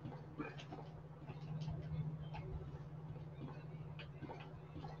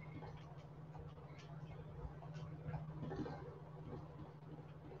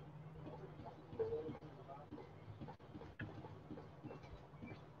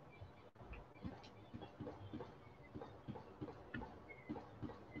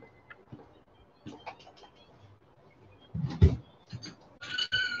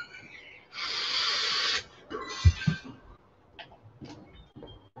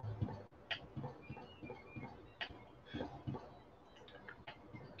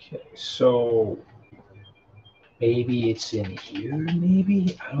okay, so maybe it's in here,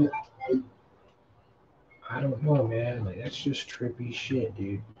 maybe? I don't know, man. Like that's just trippy shit,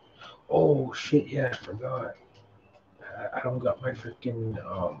 dude. Oh shit, yeah, I forgot. I don't got my freaking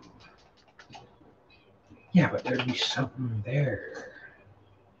yeah, but there'd be something there.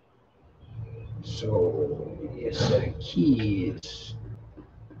 So maybe a set of keys.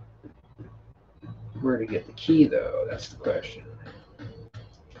 Where to get the key though? That's the question.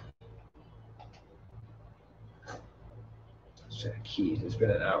 Set of keys. It's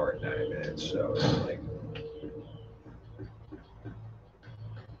been an hour and 9 minutes, so it's like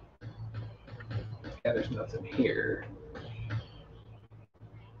yeah, there's nothing here.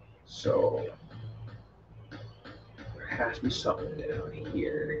 So there has to be something down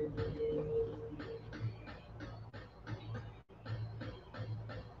here.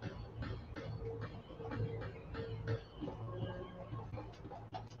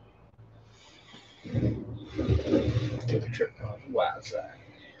 Take a trip on the wild side.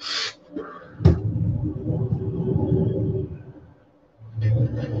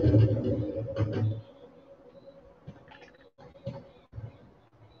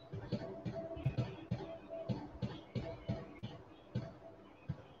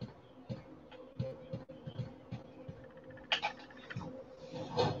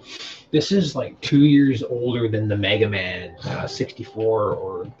 This is like 2 years older than the Mega Man 64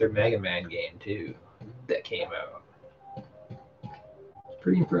 or their Mega Man game too that came out. It's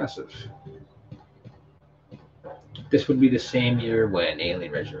pretty impressive. This would be the same year when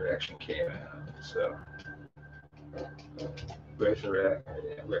Alien Resurrection came out. So Resurrection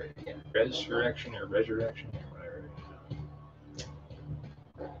or Resurrection or whatever.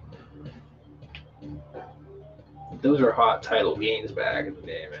 Those are hot title games back in the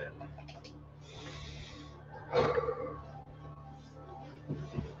day, man.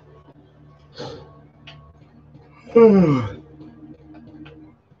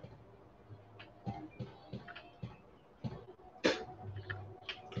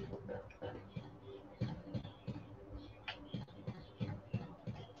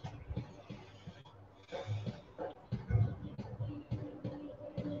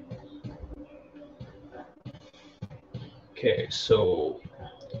 Okay, so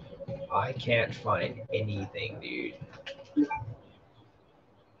I can't find anything, dude.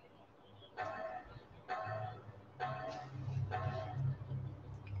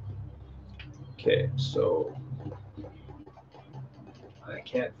 Okay, so I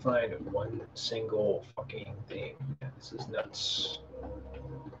can't find one single fucking thing. This is nuts.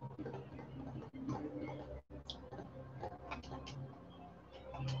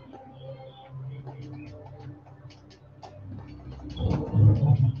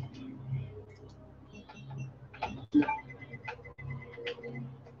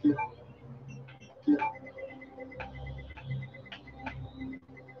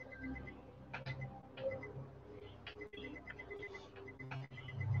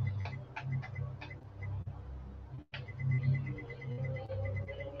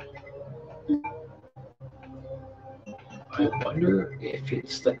 I wonder if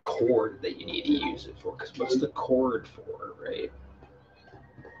it's the cord that you need to use it for. Because what's the cord for, right?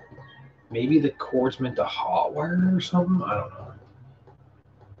 Maybe the cord's meant to hotwire or something? I don't know.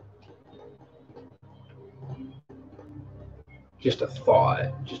 Just a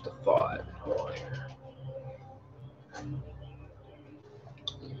thought. Just a thought. Hold on here.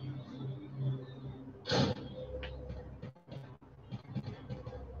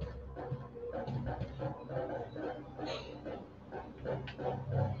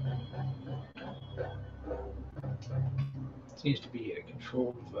 Seems to be a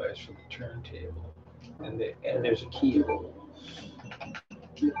control device for the turntable. And there's a keyhole.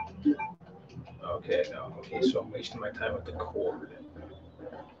 Okay, no. Okay, so I'm wasting my time with the cord.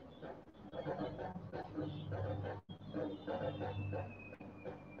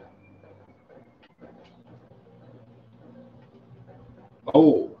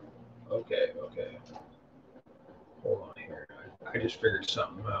 Oh, okay. Hold on here. I just figured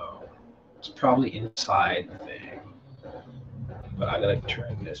something out. It's probably inside the thing. But I gotta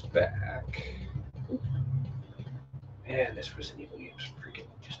turn this back. Man, this Resident Evil game is freaking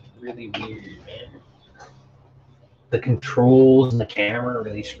just really weird, man. The controls and the camera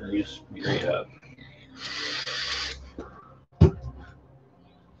really screws me right up.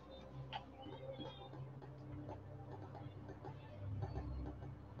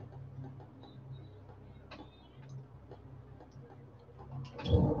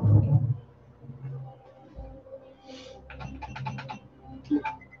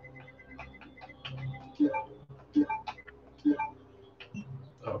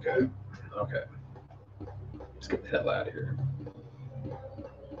 Okay. Let's get the hell out of here.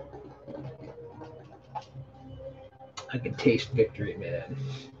 I can taste victory, man.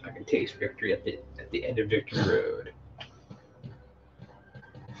 I can taste victory at the end of Victory Road.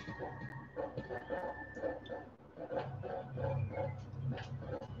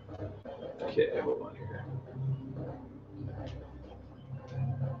 Okay, hold on here.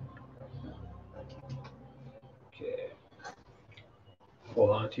 Okay. Hold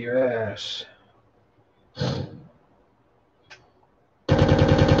on to your ass.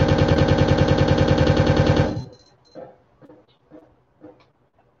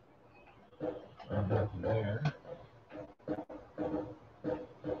 Nothing there.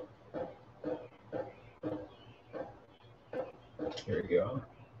 Here we go.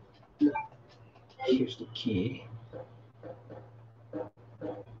 Here's the key.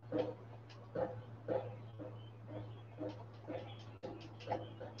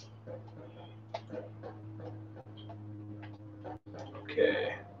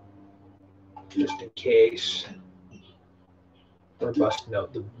 Okay. Just in case we're busting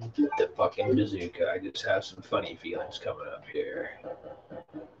out the fucking bazooka, I just have some funny feelings coming up here.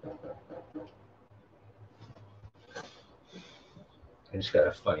 I just got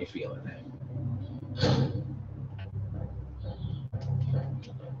a funny feeling.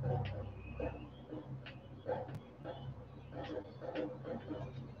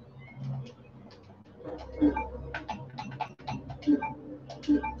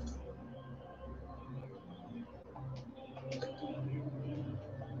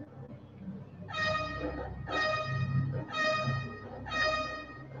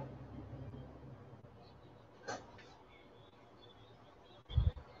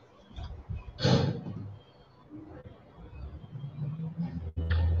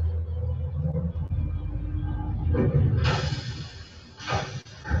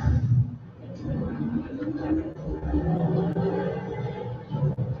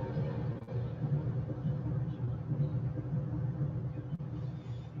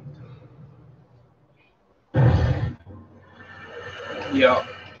 Yeah,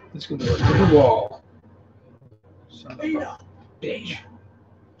 let's go to the wall. Son of a bitch.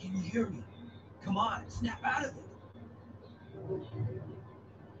 Can you hear me? Come on, snap out of it.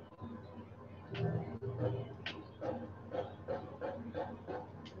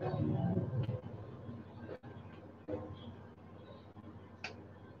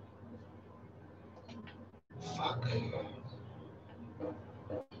 Fuck.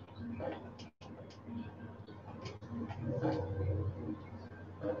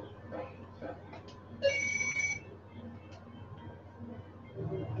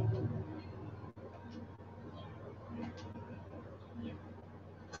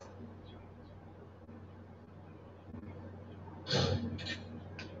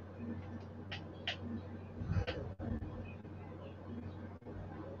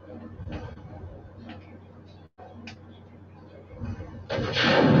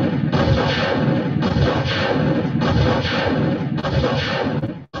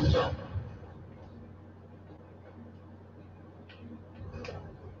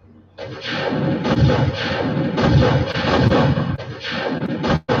 There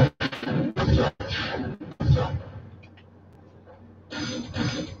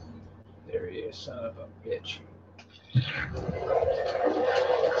he is, son of a bitch.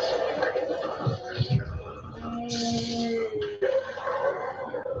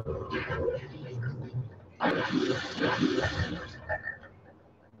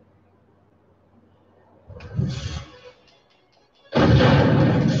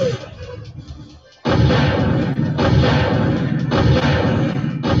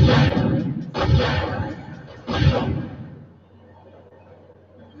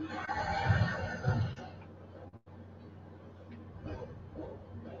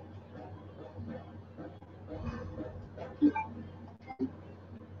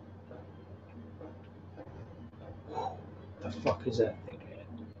 The fuck is that thing, man?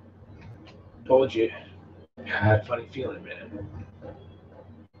 Told you. I had a funny feeling, man.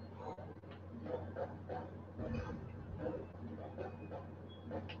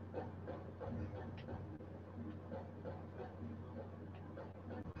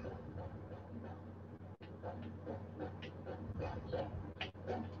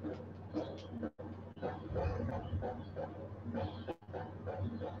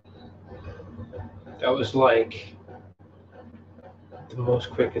 That was like the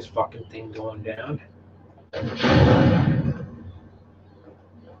most quickest fucking thing going down.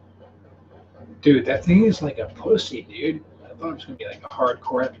 Dude, that thing is like a pussy, dude. I thought it was gonna be like a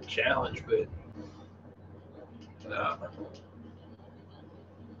hardcore epic challenge, but no.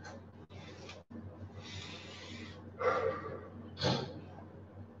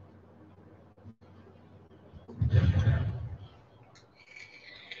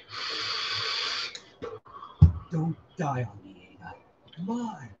 Don't die on me, Ada. Come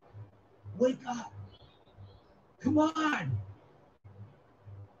on. Wake up. Come on.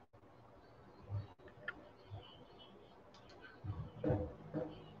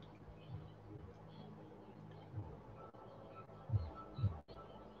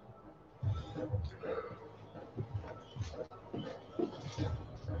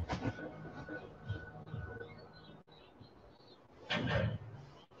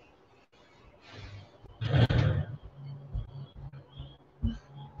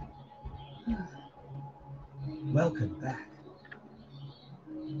 Welcome back.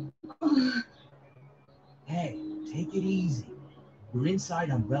 Hey, take it easy. We're inside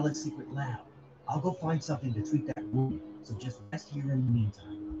Umbrella's secret lab. I'll go find something to treat that wound, so just rest here in the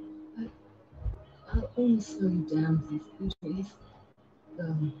meantime. I'll only slow you down for a few days.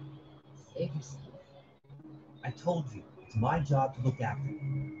 Save yourself. I told you, it's my job to look after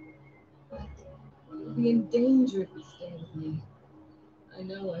you. But you'll be in danger if you stay with me. I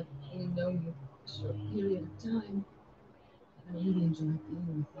know I've only known you for a short period of time. I really enjoy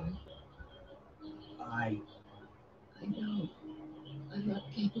being with you. I know I'm not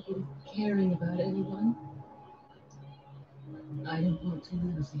capable of caring about anyone. But I don't want to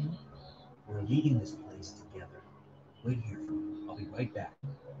lose you. We're leaving this place together. Wait here for me. I'll be right back.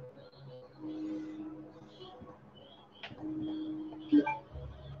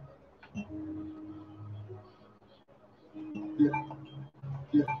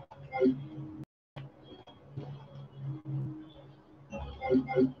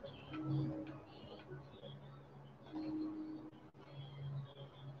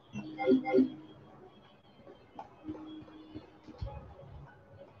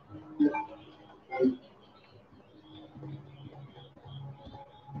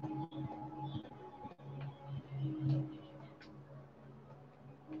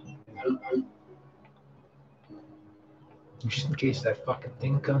 Just in case that fucking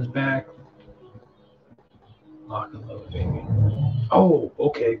thing comes back. Lock and load, baby. Oh,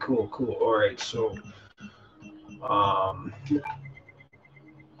 okay, cool. All right, so, I'm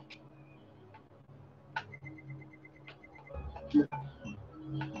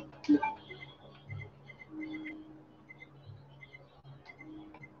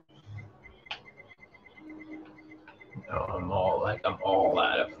all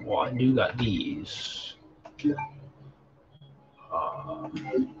out of. Well, I do got these.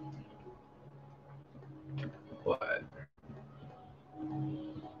 But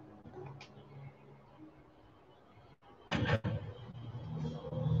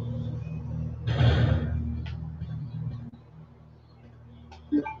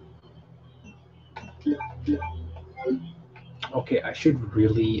okay, I should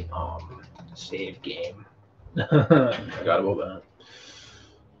really save game. Forgot about that.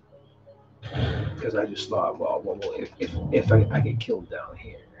 Because I just thought, well, if I get killed down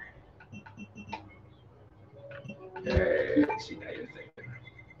here. Hey, see, now you're thinking.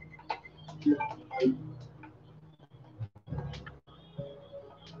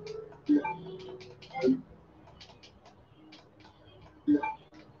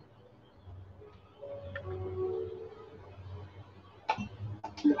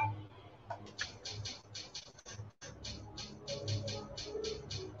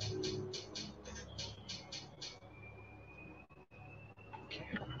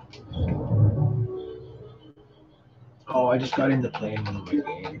 Oh, I just got into playing one of my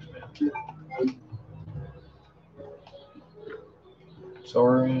games, man.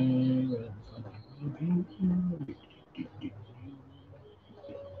 Sorry.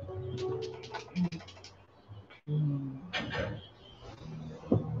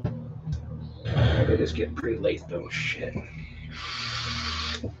 It is getting pretty late though, shit.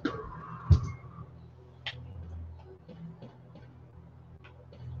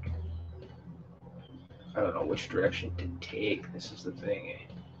 I don't know which direction to take. This is the thing.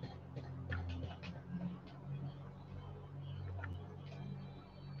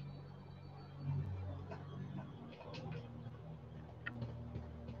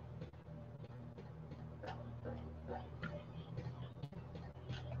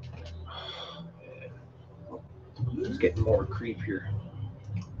 It's getting more creepier.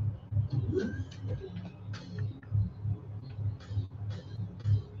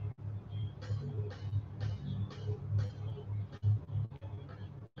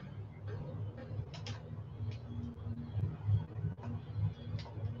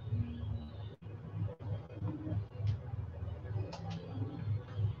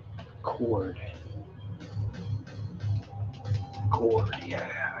 Cord,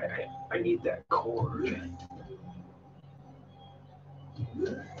 yeah, I need that cord.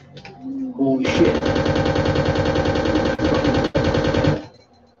 Holy shit.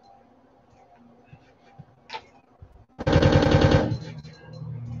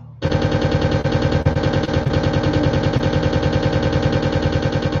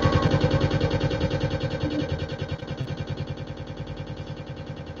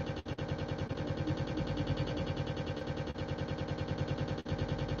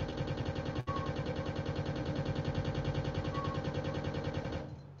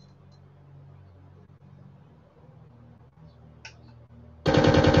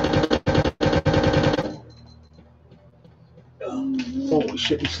 Holy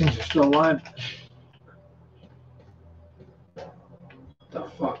shit, these things are still alive. The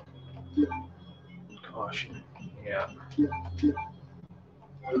fuck? Caution. Yeah.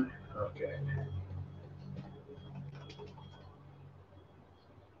 Okay.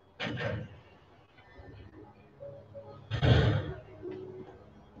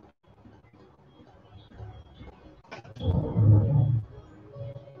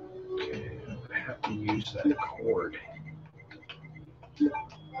 Okay, I have to use that cord.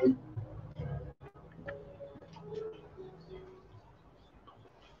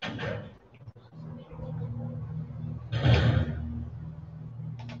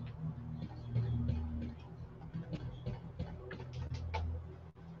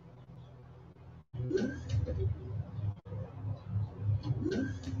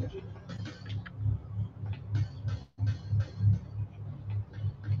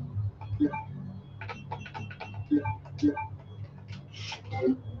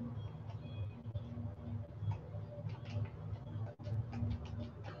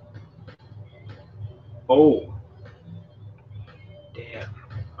 Oh. Damn.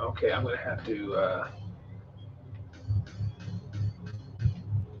 Okay, I'm gonna have to,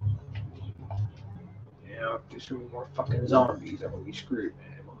 yeah, if there's some more fucking zombies, I'm gonna be screwed,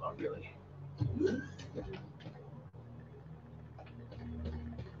 man. Well, not really.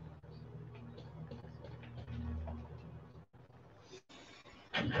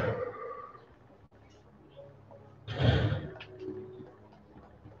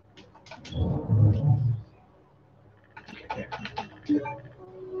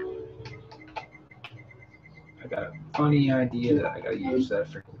 I got a funny idea that I gotta use that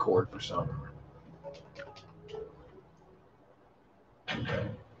freaking cord for something. And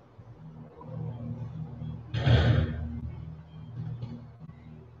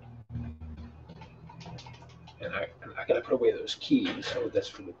I gotta put away those keys. So that's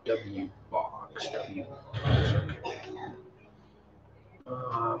for the W box. Okay.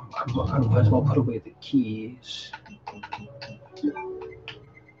 I might as well put away the keys.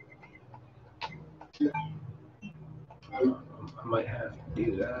 I might have to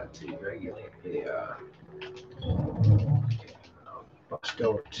do that to regulate the bus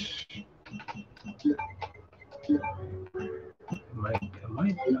doors.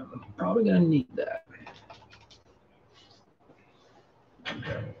 I'm probably gonna need that.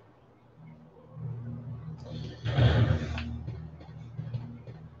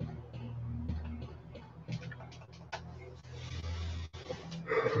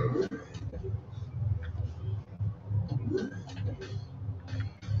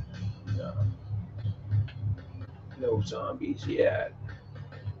 No zombies yet.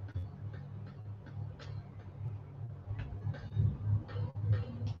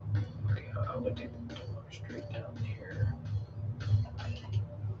 Okay, I'm gonna take the door straight down here.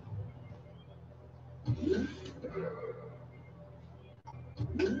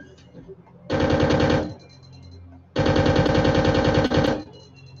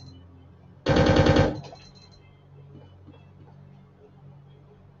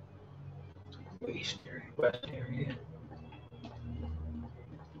 West area.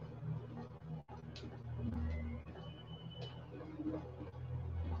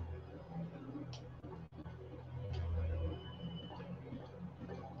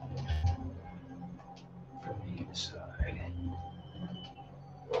 From the inside.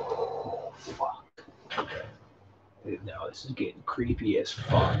 Oh, fuck. Now this is getting creepy as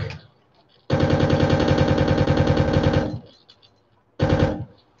fuck.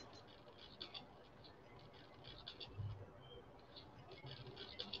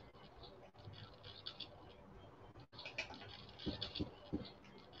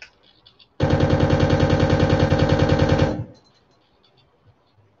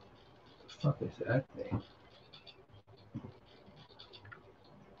 What the fuck is that thing?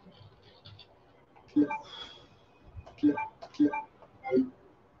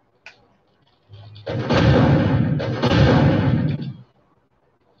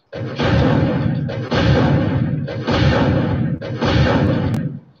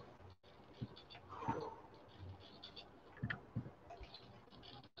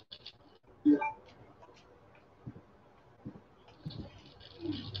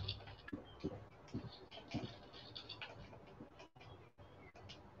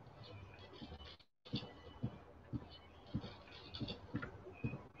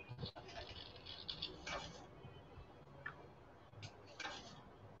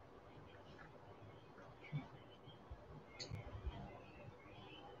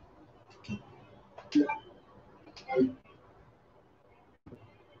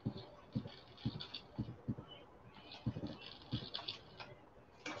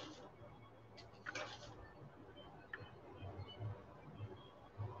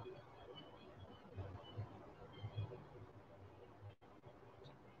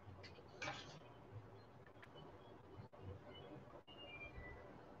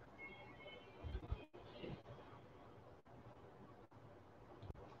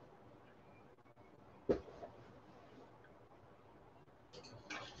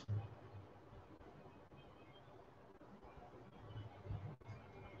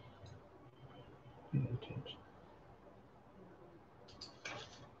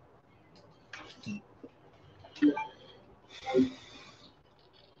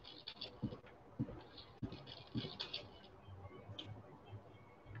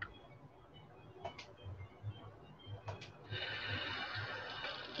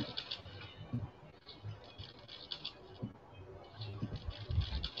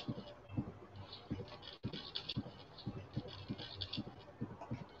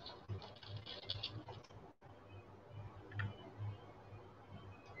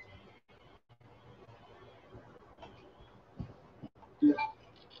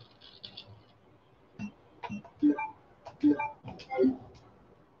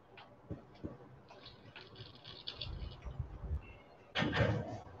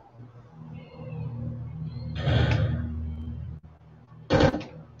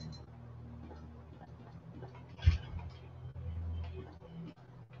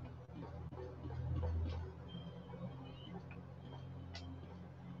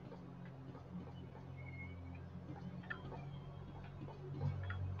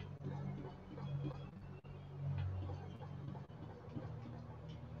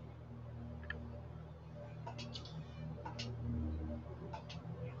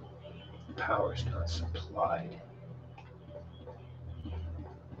 Power's not supplied.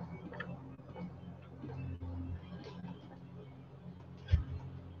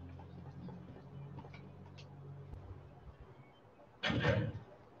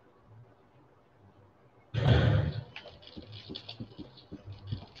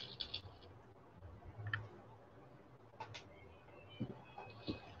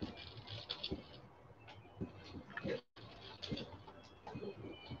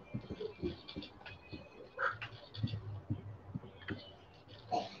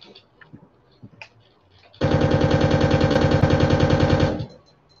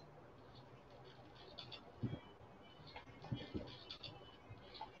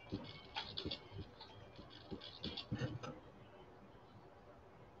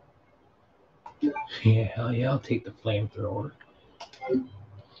 Yeah, hell yeah, I'll take the flamethrower.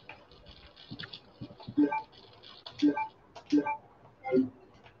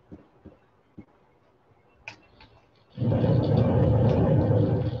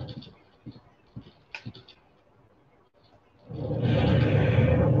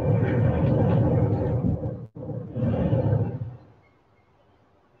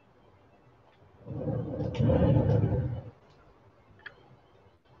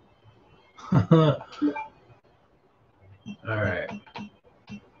 All right.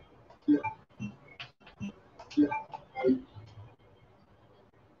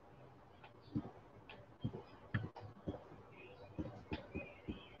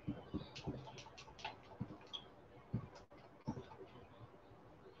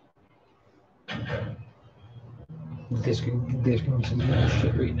 There's gonna be some good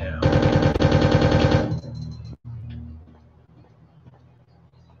shit right now.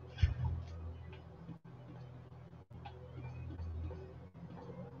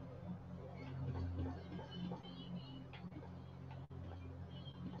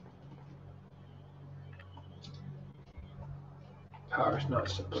 Power's not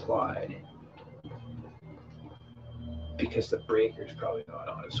supplied because the breaker's probably not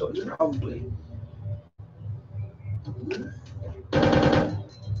on, so it's probably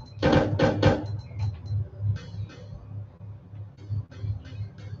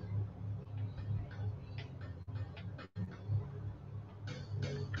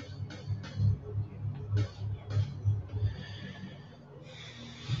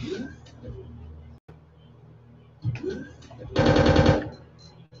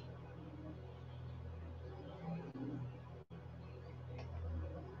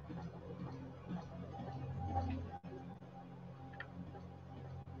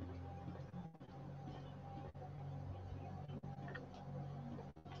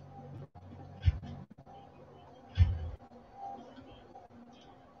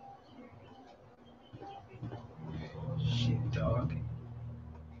shit, dog.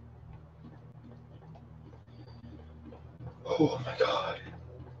 Oh my god.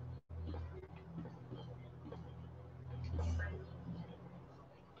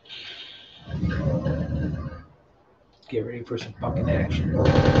 Get ready for some fucking action.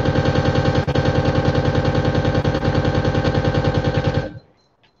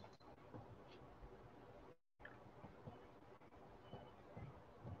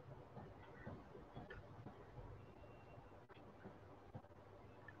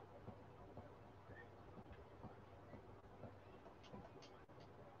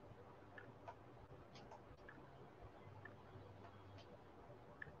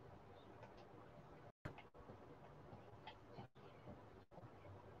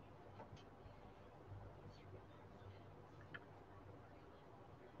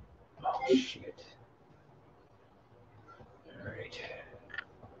 Oh shit. Alright.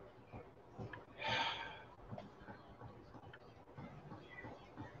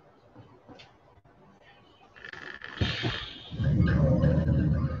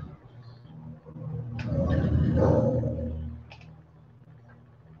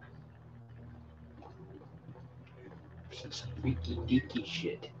 This is some freaky deaky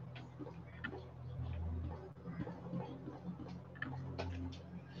shit.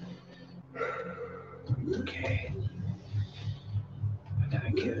 Okay. I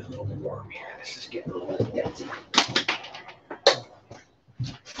gotta get it a little warm here. This is getting a little dicey.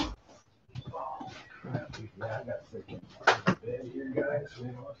 Oh, crap. Yeah, I got freaking bed here, guys.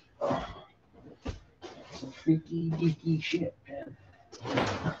 Some freaky deaky shit, man.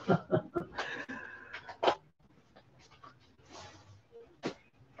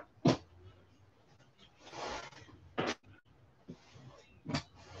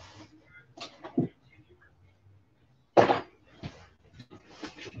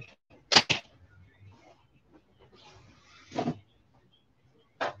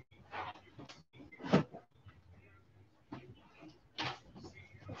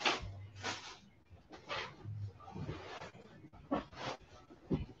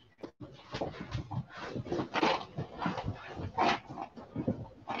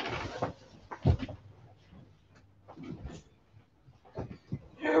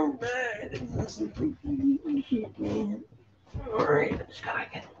 Alright, this is some freaky deaky shit, man. Alright, I just gotta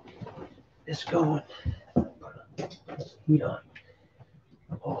get this going. Heat on.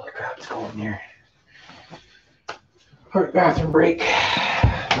 Holy crap, it's going here. Alright, bathroom break.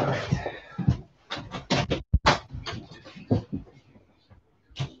 Alright.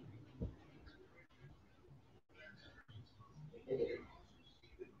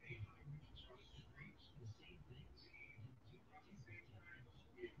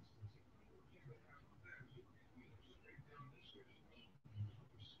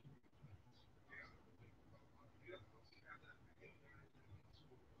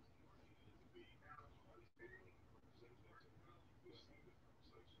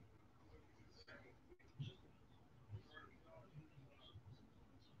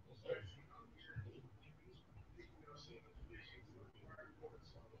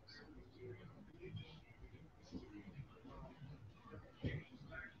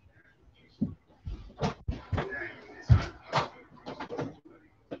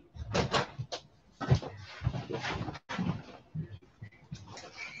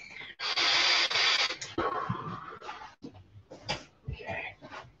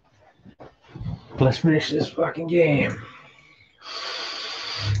 Let's finish this fucking game.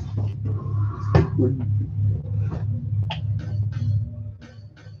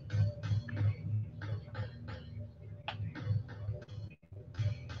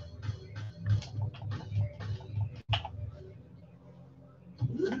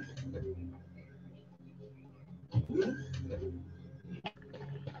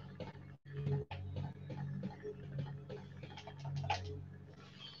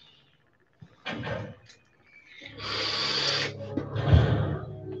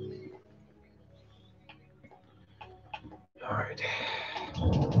 All right.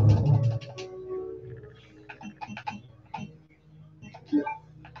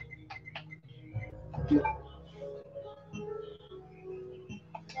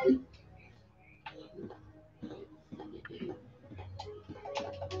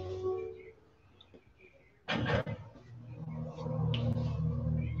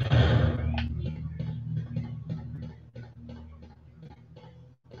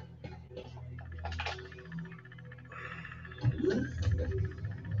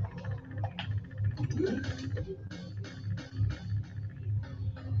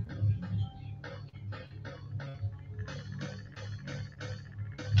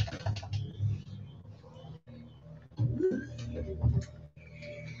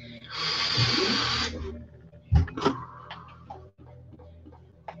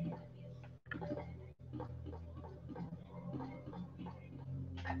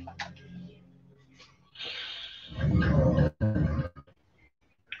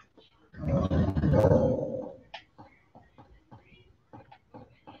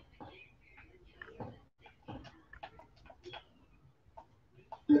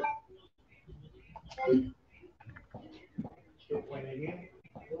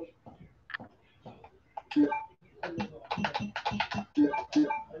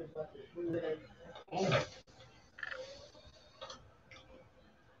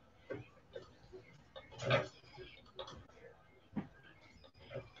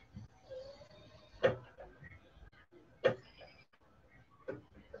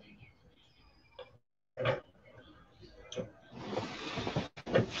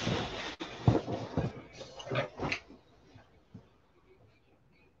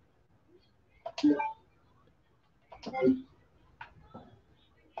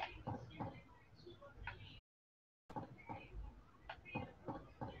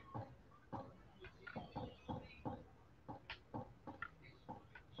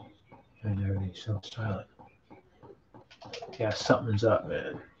 And everything's so silent. Yeah, something's up,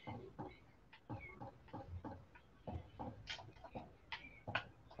 man.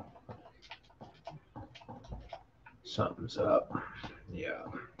 Something's up. Yeah,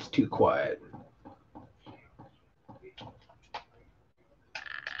 it's too quiet.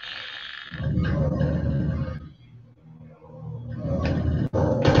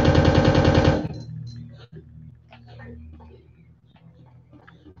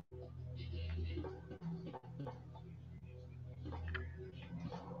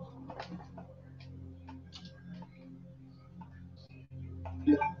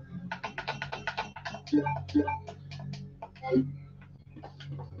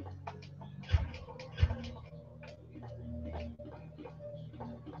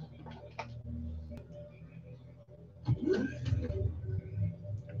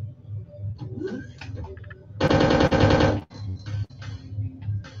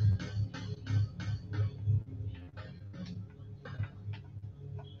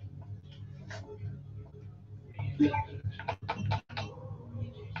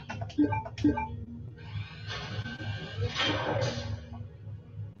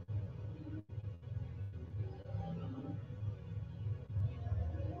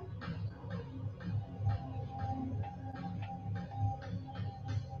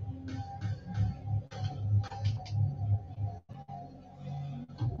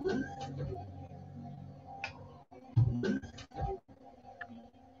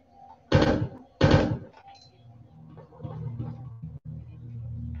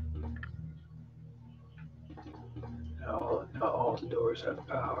 Not all the doors have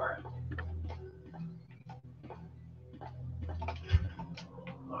power.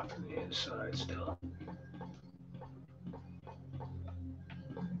 Locked from the inside still.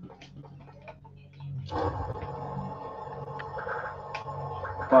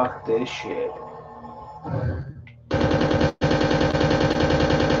 Fuck this shit.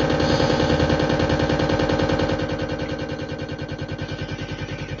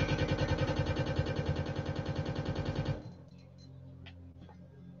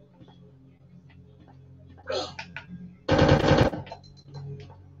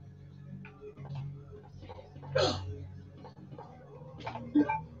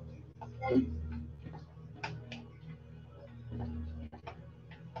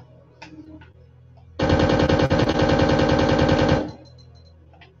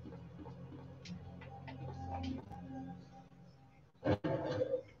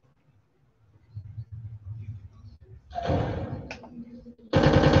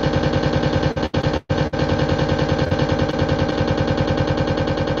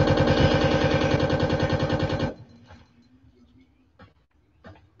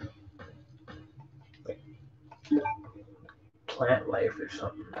 Plant life or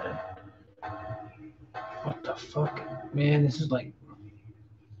something, man. What the fuck? Man, this is like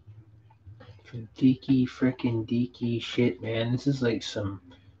freaking deaky shit, man. This is like some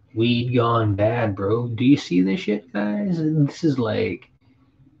weed gone bad, bro. Do you see this shit, guys? This is like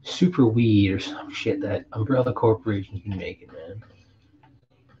super weed or some shit that Umbrella Corporation's been making, man.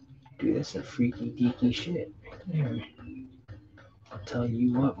 Dude, that's some freaky deaky shit right there. I'll tell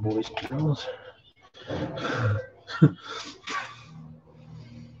you what, boys and girls.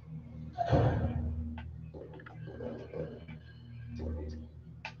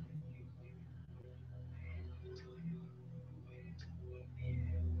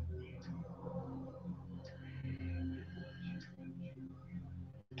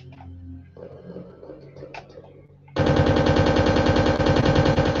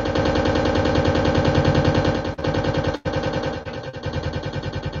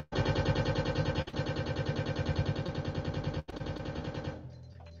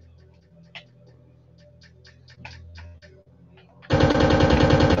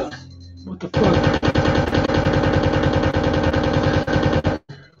 What the fuck?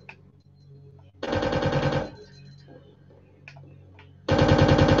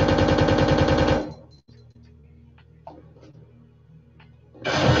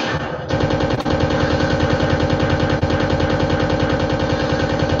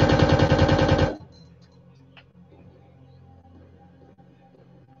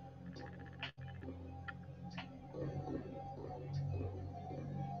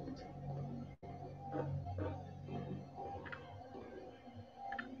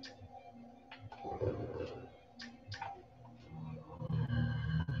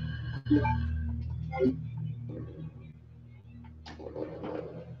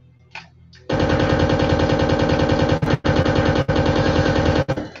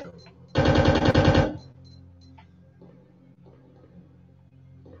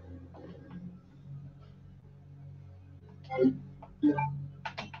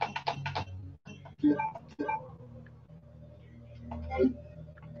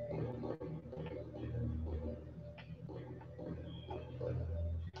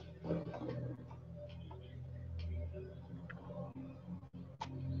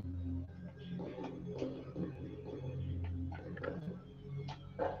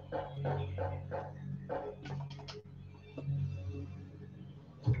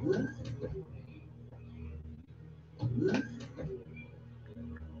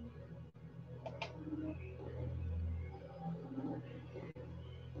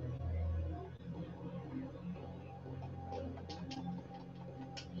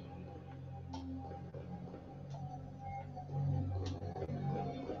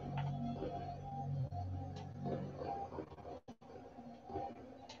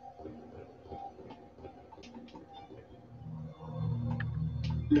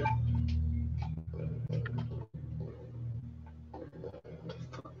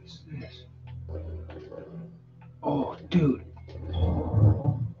 Oh, dude.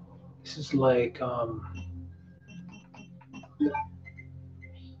 This is like,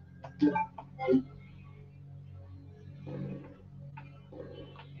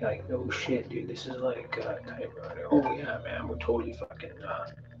 like, no shit, dude. This is like, Knight Rider. Oh, yeah, man. We're totally fucking,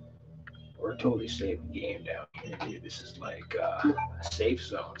 we're totally saving the game down here, dude. This is like, a safe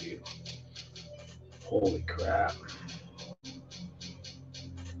zone, dude. Holy crap.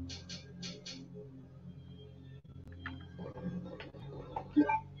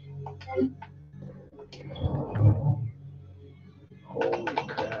 Holy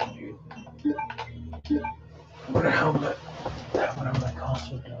crap, dude. I wonder how much that one on my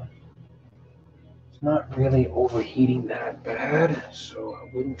console doing. It's not really overheating that bad, so I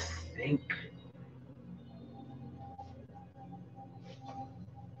wouldn't think.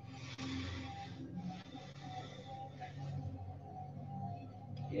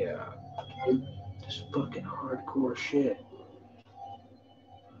 Yeah. Just fucking hardcore shit.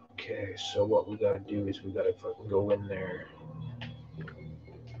 Okay, so what we gotta do is we gotta fucking go in there.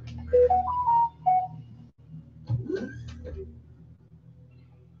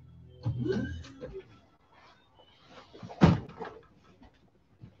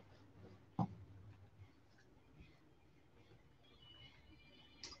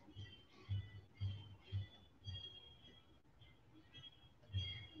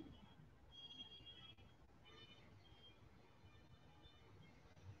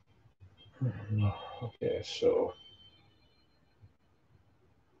 Okay, so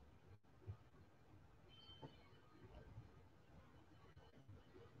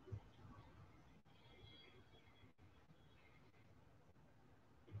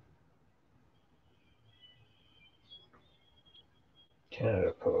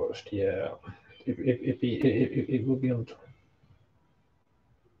Canada Post, yeah. It will be on.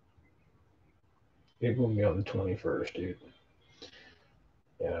 It will be on the 21st, dude.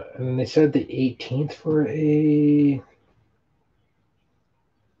 Yeah, and they said the 18th for a.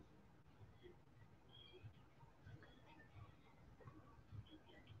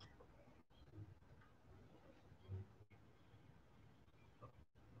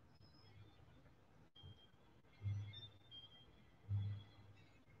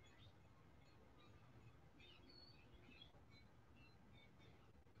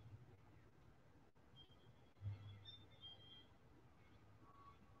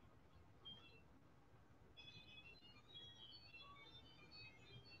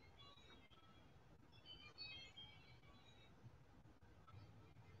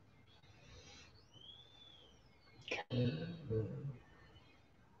 Okay.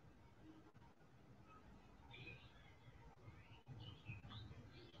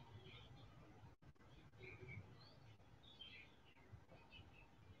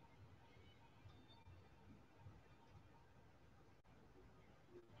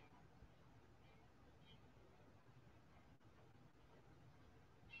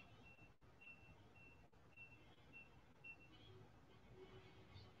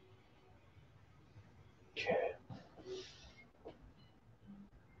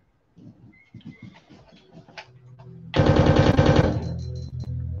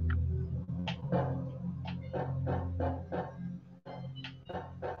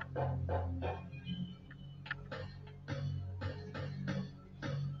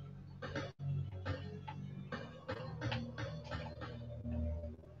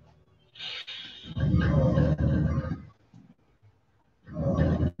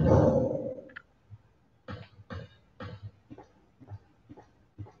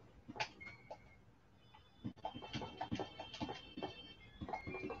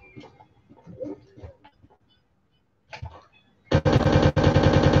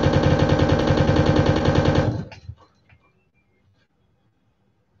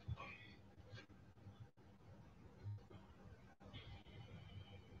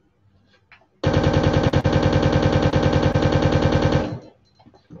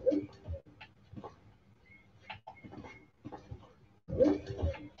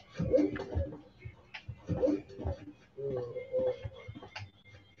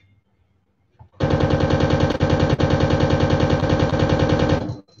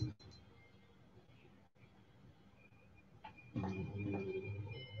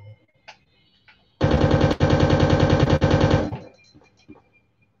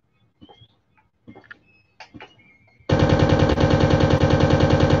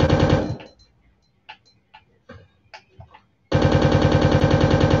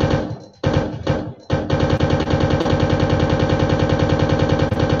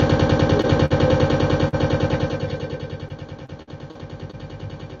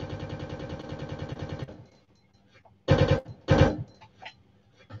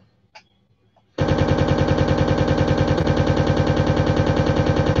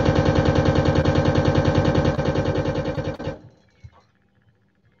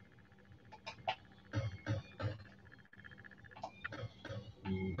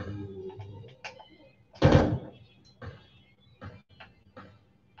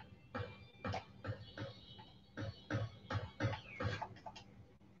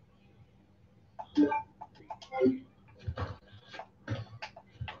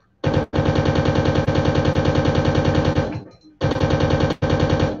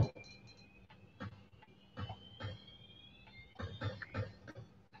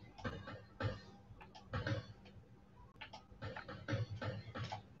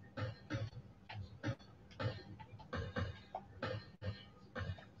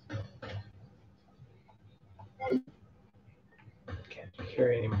 Can't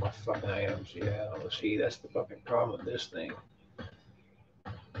carry any more fucking items. Yeah, let's see, that's the fucking problem with this thing.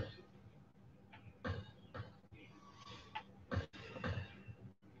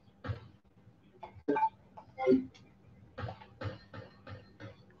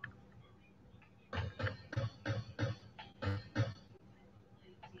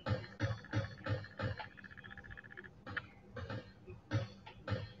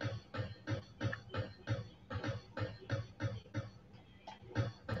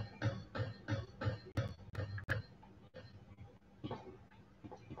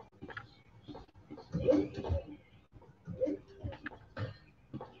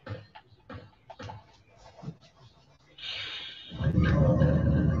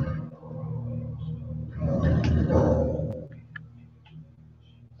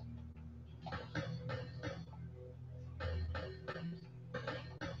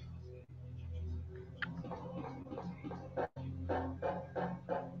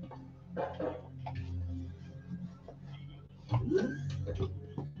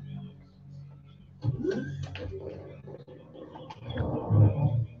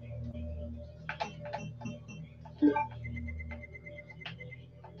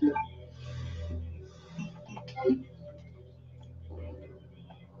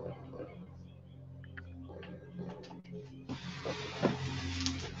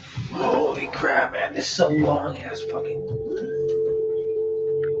 crap, man. This is a long ass fucking.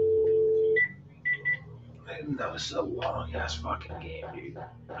 No, this is a long ass fucking game, dude.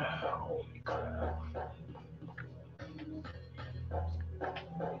 Holy crap.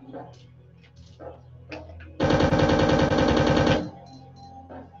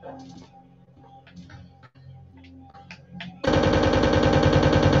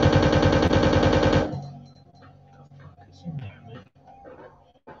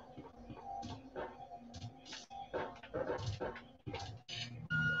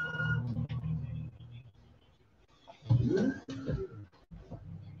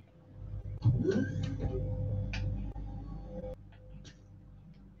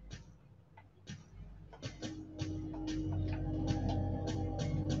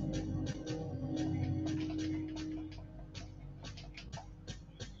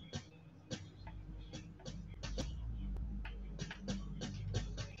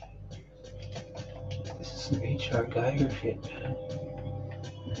 This is some H.R. Geiger shit, man.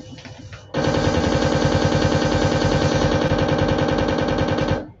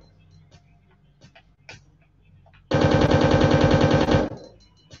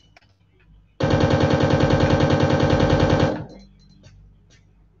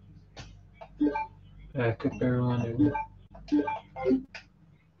 Back up, everyone.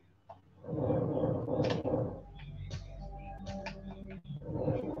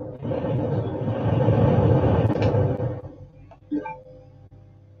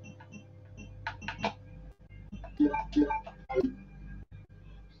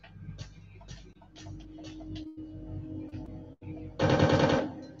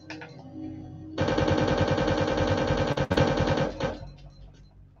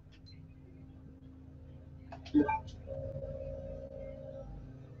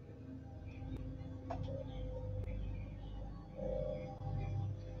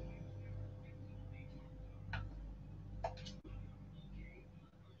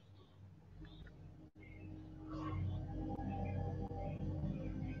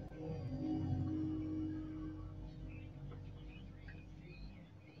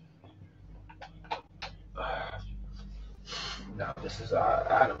 No, this is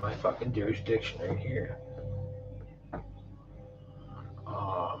out of my fucking jurisdiction right here.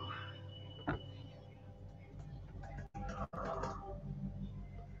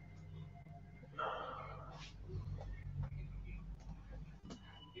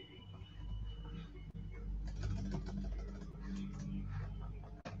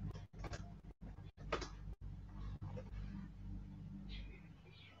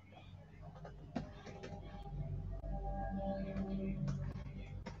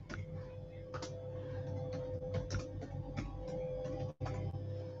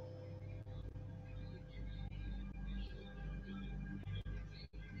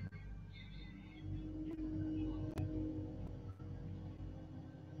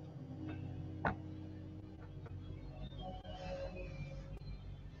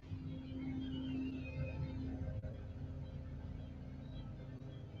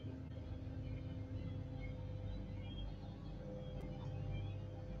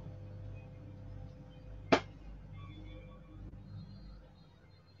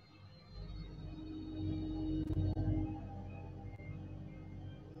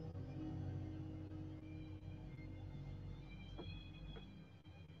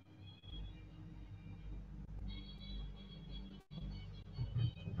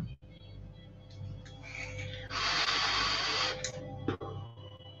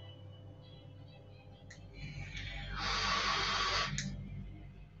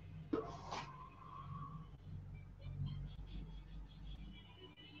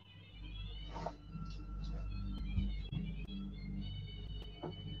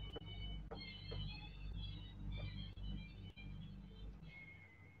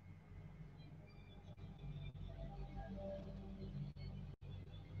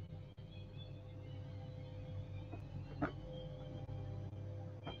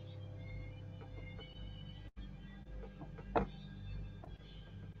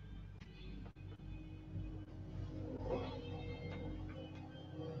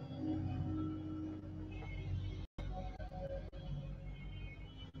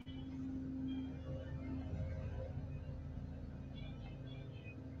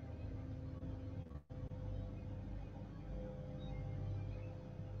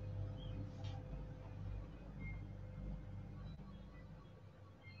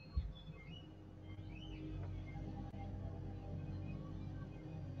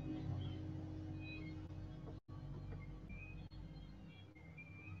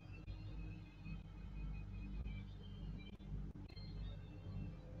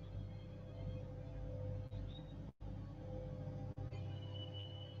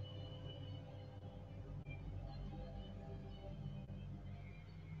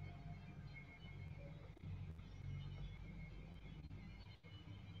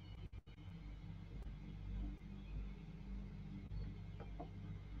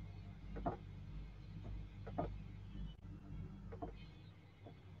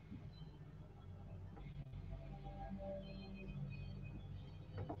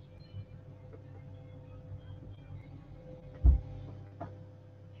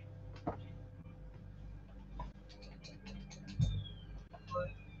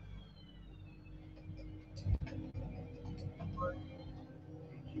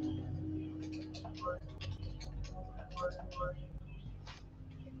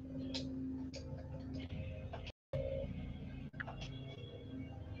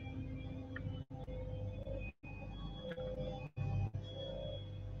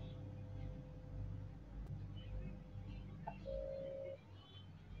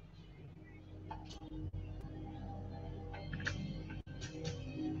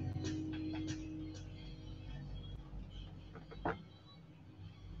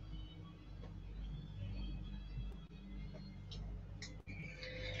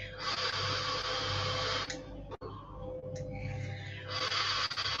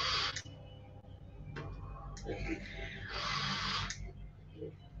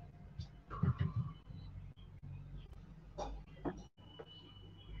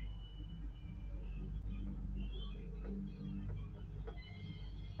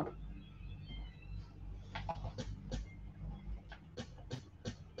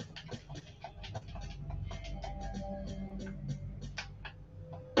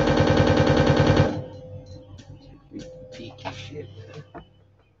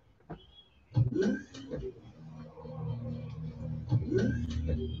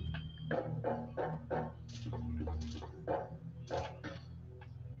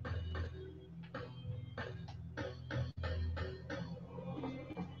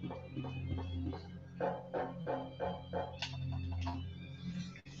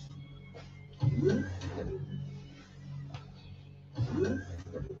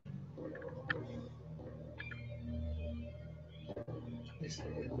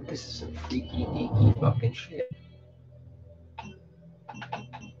 This is some freaky deaky fucking shit.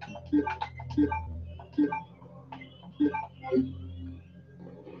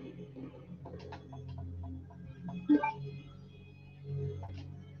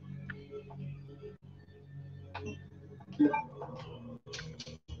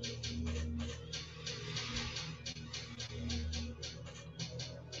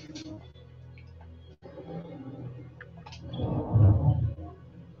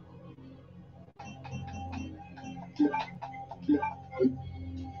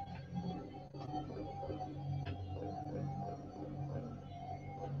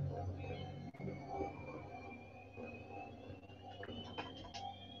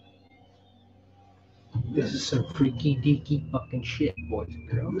 This is some freaky deaky fucking shit, boys and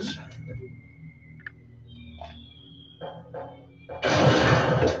girls.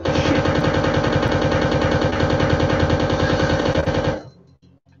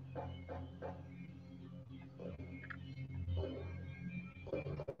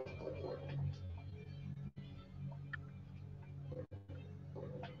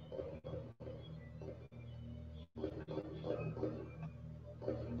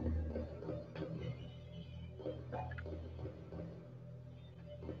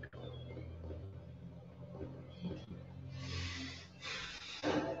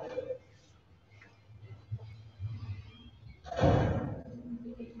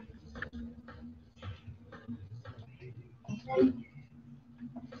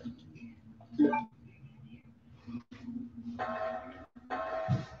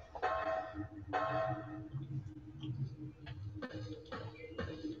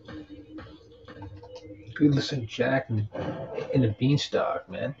 Dude, listen, Jack and the Beanstalk,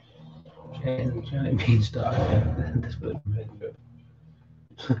 man. Jack and the Giant Beanstalk, man. This would have been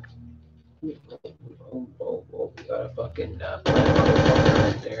oh, we got a fucking motherfucker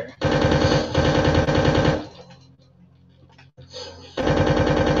right there.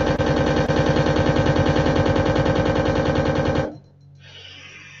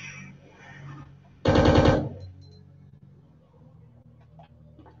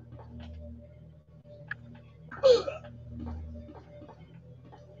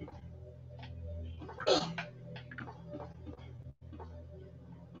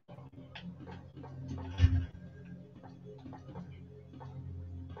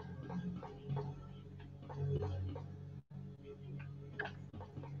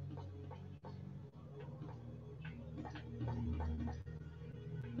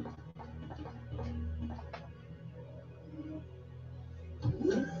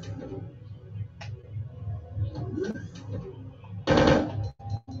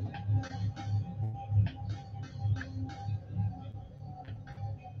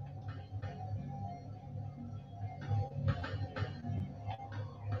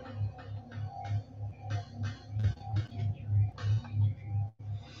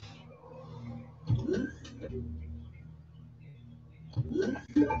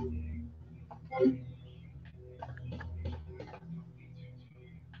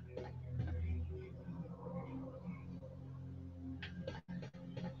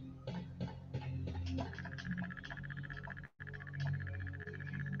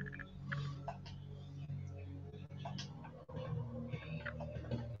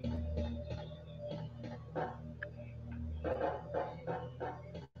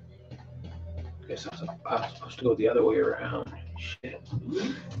 Guess I was supposed to go the other way around. Shit.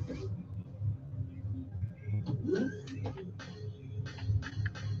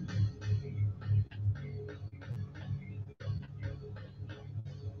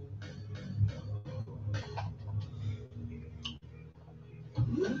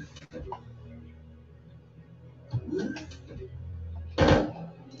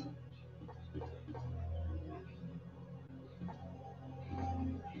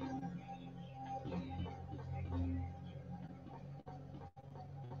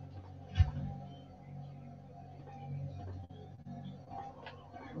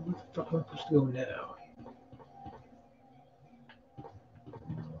 Where the fuck am I supposed to go now?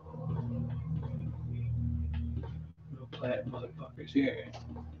 No plant motherfuckers here.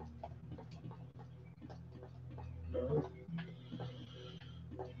 No.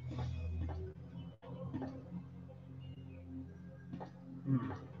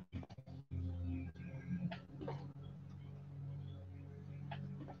 Hmm.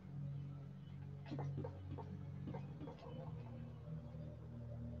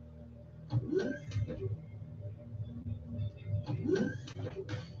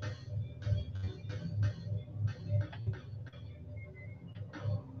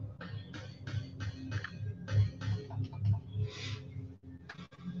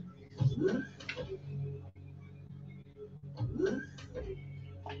 Fuck's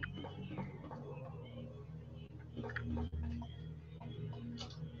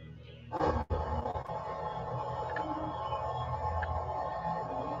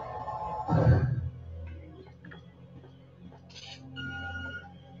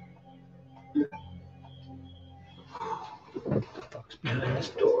behind this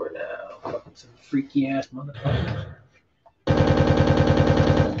door now. Fucking some freaky ass motherfuckers.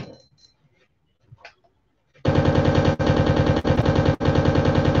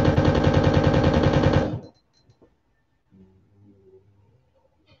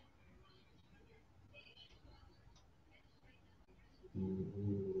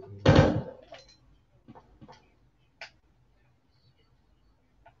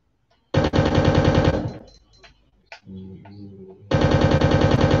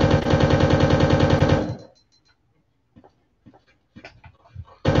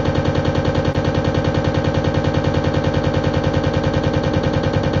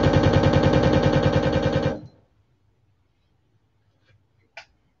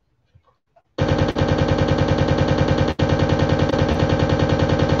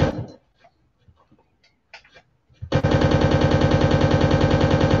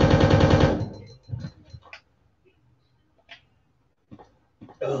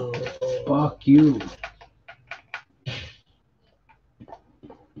 Oh, fuck you.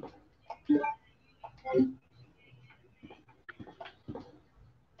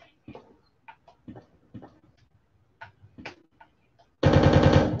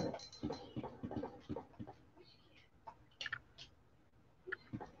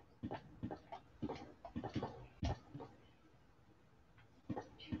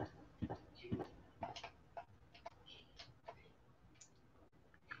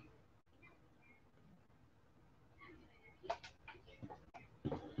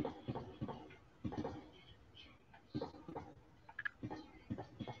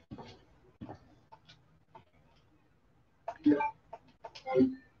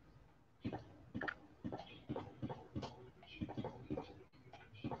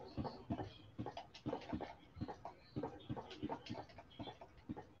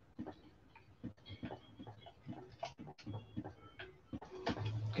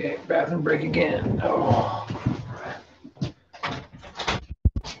 Okay, bathroom break again. Oh.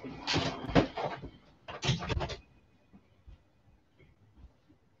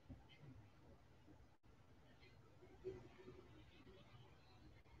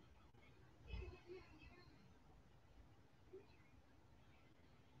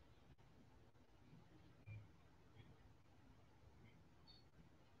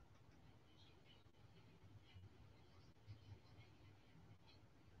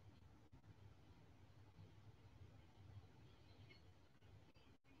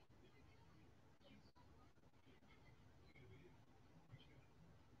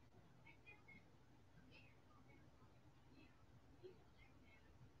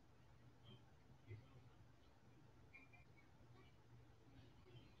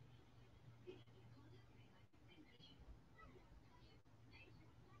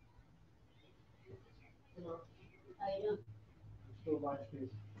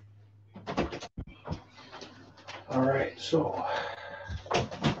 All right, so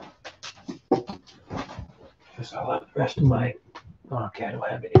guess I'll have the rest of my. Okay, I don't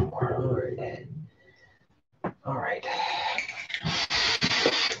have it anymore. All right.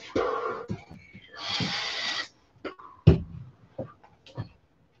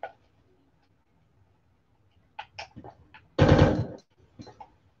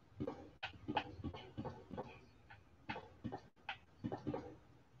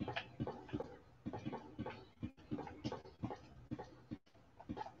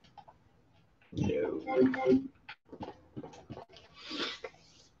 No.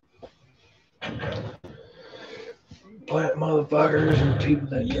 Plant motherfuckers and people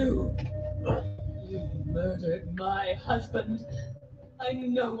that You murdered my husband. I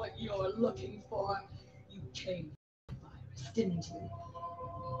know what you're looking for. You came for the virus, didn't you?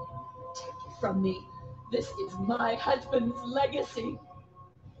 Take it from me. This is my husband's legacy.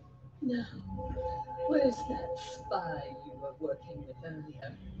 Now, where's that spy you were working with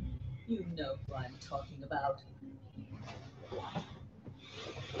earlier? You know who I'm talking about.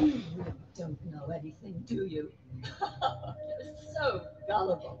 You really don't know anything, do you? You're so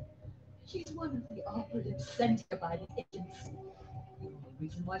gullible. She's one of the operatives sent here by the agency. The only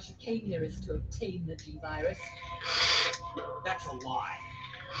reason why she came here is to obtain the G-virus. That's a lie.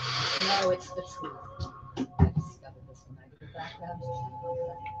 No, it's the truth. I discovered this when I did a background check on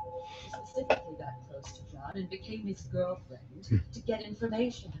her. She specifically got close to John and became his girlfriend to get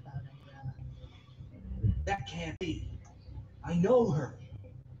information about him That can't be. I know her.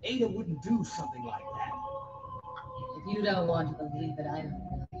 Ada wouldn't do something like that. If you don't want to believe it, I don't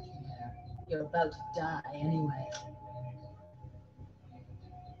really care. You're about to die anyway.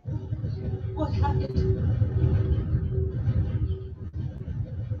 What happened?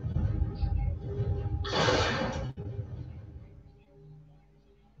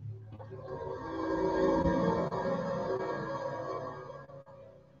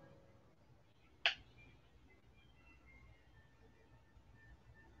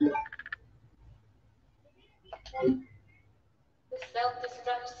 The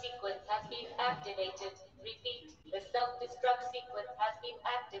self-destruct sequence has been activated. Repeat, the self-destruct sequence has been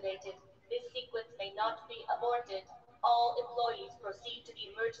activated. This sequence may not be aborted. All employees proceed to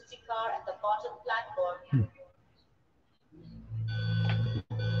the emergency car at the bottom platform.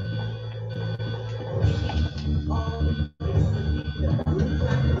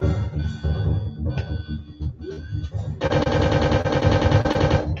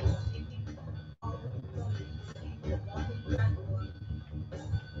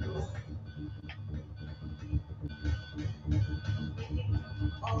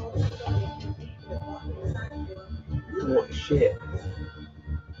 Holy shit.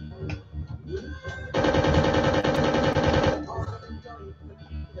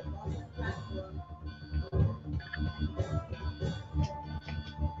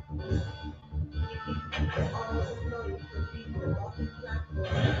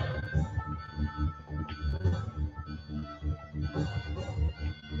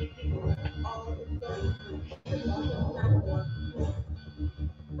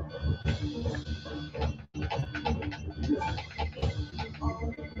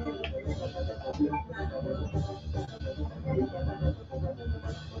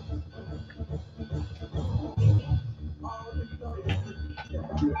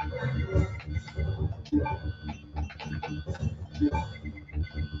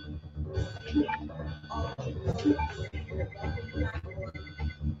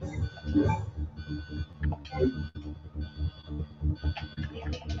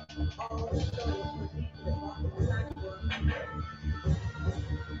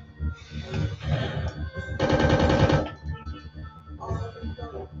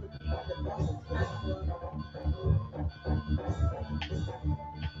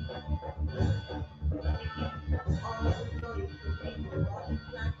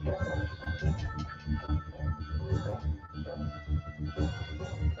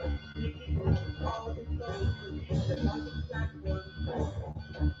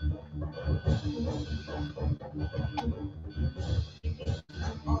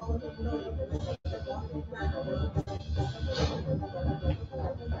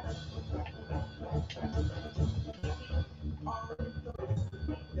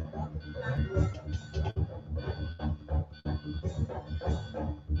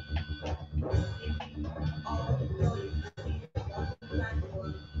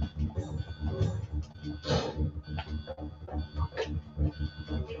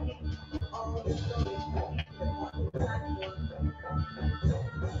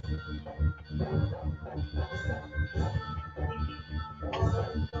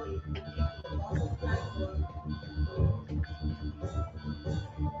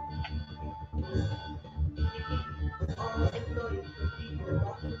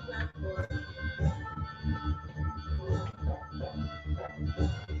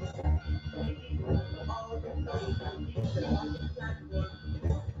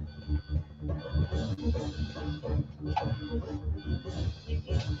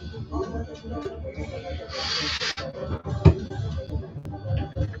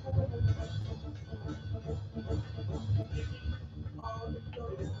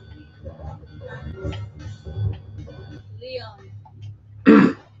 Leon.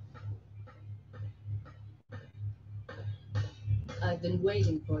 I've been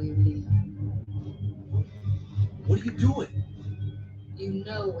waiting for you, Leon. What are you doing? You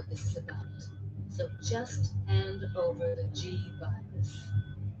know what this is about. So just hand over the G virus.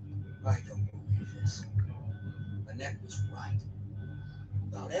 I don't believe this. Annette was right.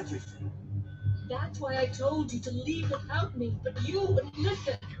 About everything. That's why I told you to leave without me, but you wouldn't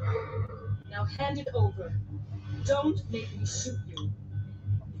listen. Now hand it over. Don't make me shoot you.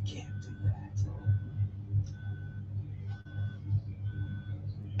 You can't do that.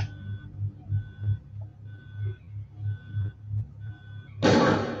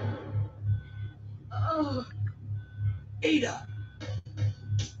 Oh, Ada!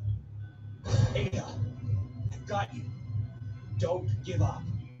 Ada! I've got you. Don't give up.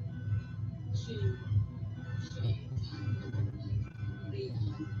 she,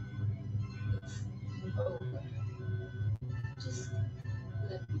 Leon. It's over.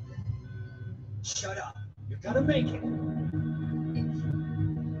 Shut up. You're gonna make it. It's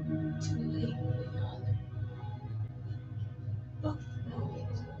too late, Leon. Both know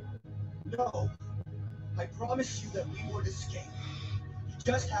it. No. I promised you that we would escape. You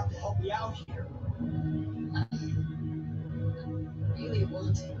just have to help me out here. I really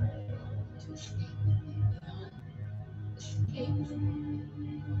wanted to escape, Leon. Escape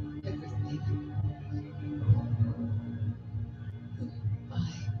from everything.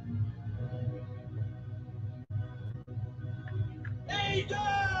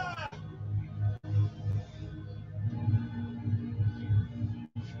 Ada!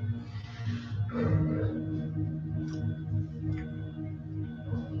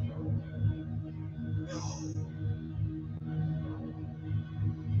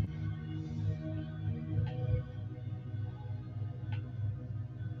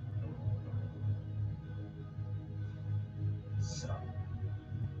 So,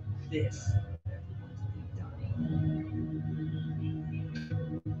 this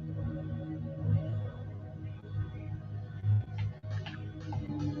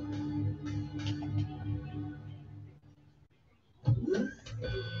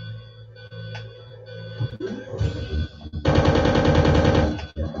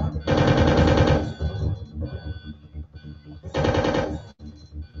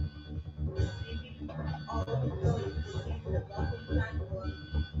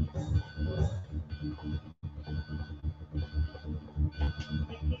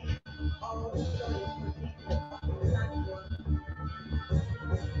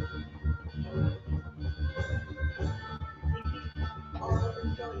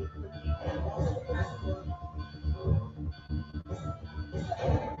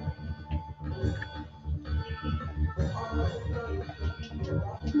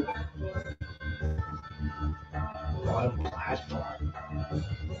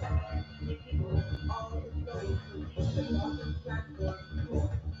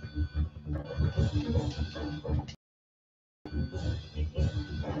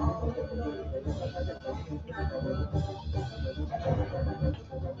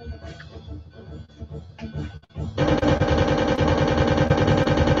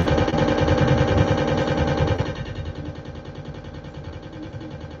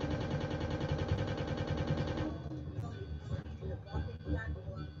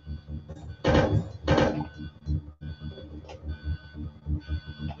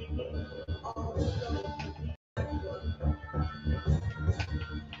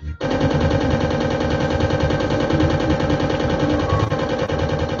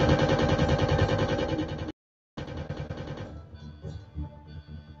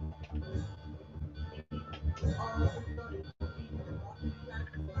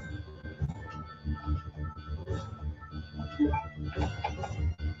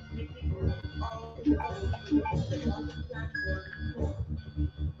everyone's been dying.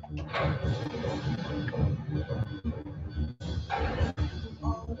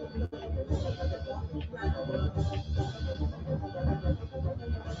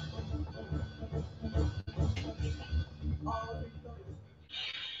 Bottom platform.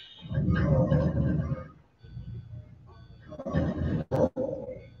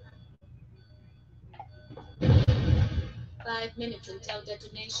 Five minutes until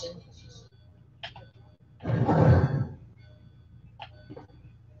detonation.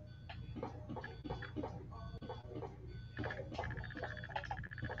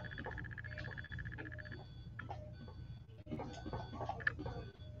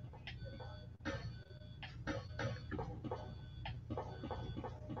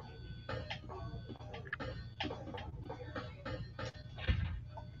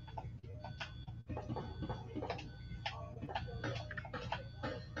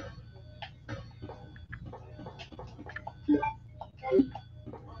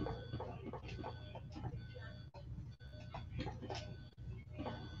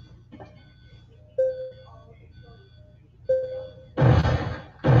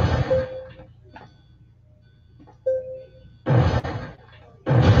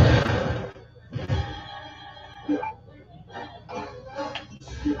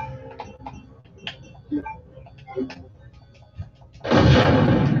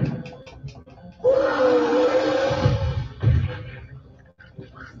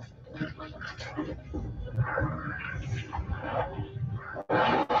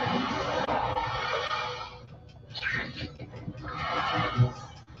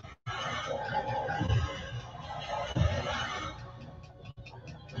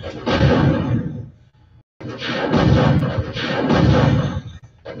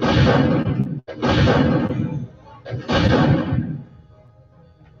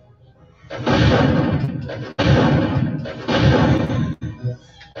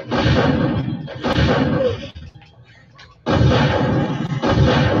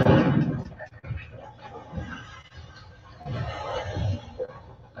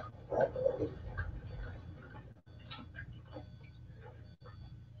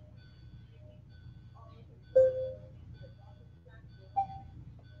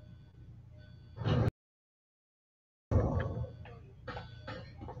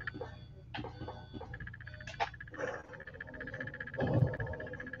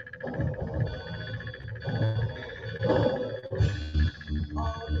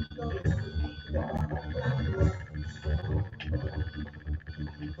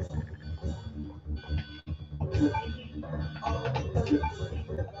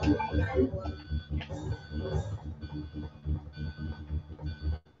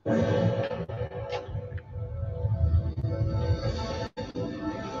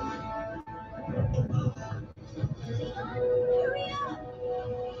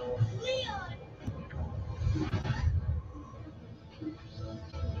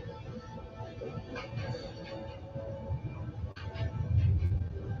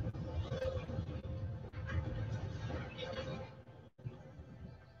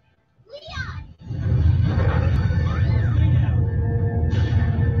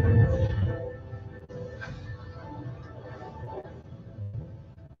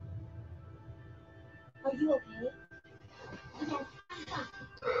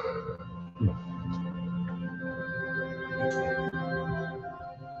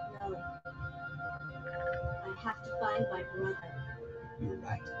 find my brother. You're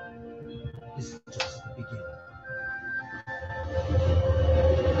right. This is just the beginning.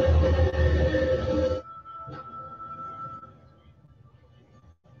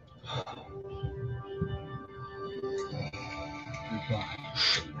 Goodbye, Ada.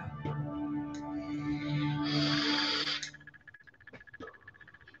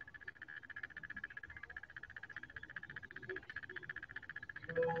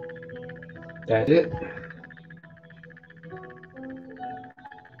 That's it.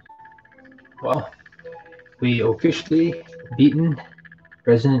 Well, we officially beaten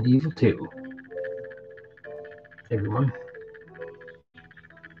Resident Evil 2. Everyone.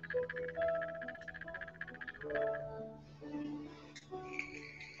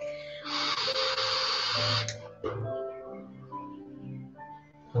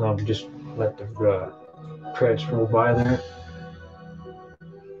 And I'll just let the credits roll by there.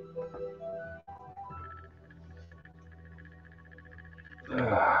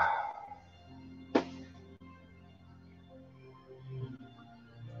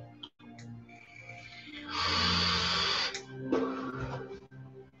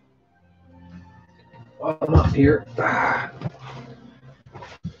 While I'm up here, guess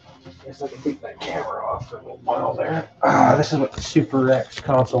I can take that camera off for a little while there. This is what the Super X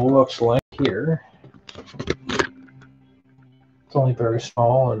console looks like here. It's only very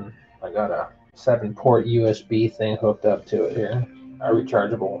small, and I got a 7-port USB thing hooked up to it here,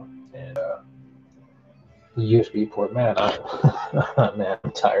 rechargeable, and USB port. Man, man,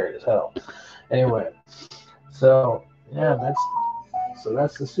 I'm tired as hell. Anyway, so yeah, that's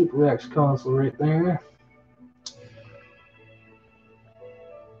the Super X console right there.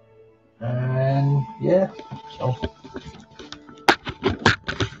 And yeah, so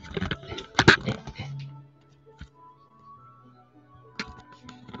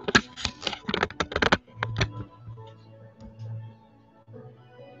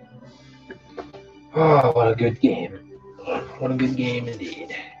oh, what a good game. What a good game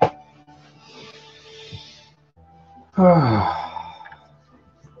indeed.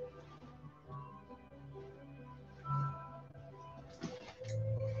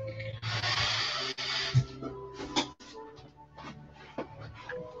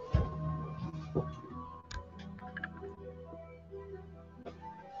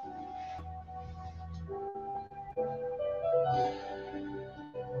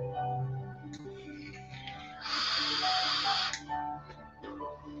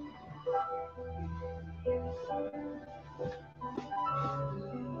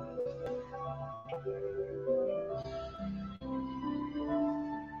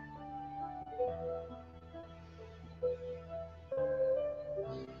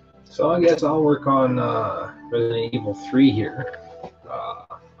 So I guess I'll work on Resident Evil 3 here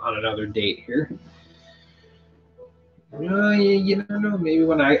on another date here. You never know. Maybe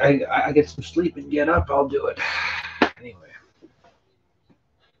when I get some sleep and get up, I'll do it. Anyway.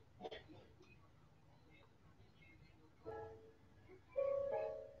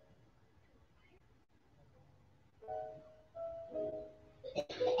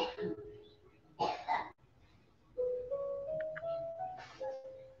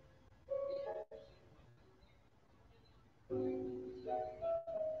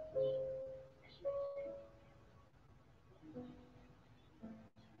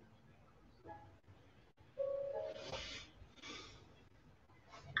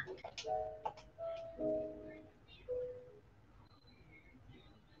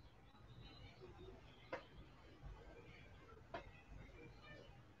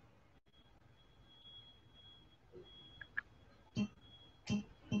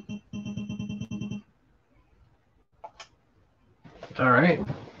 All right.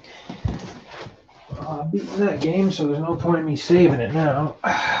 I've beaten that game, so there's no point in me saving it now.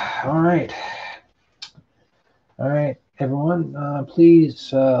 All right. All right, everyone.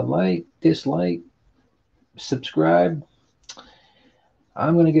 Please like, dislike, subscribe.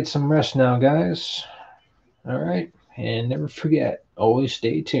 I'm going to get some rest now, guys. All right. And never forget, always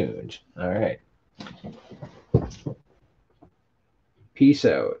stay tuned. All right. Peace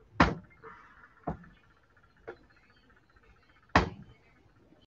out.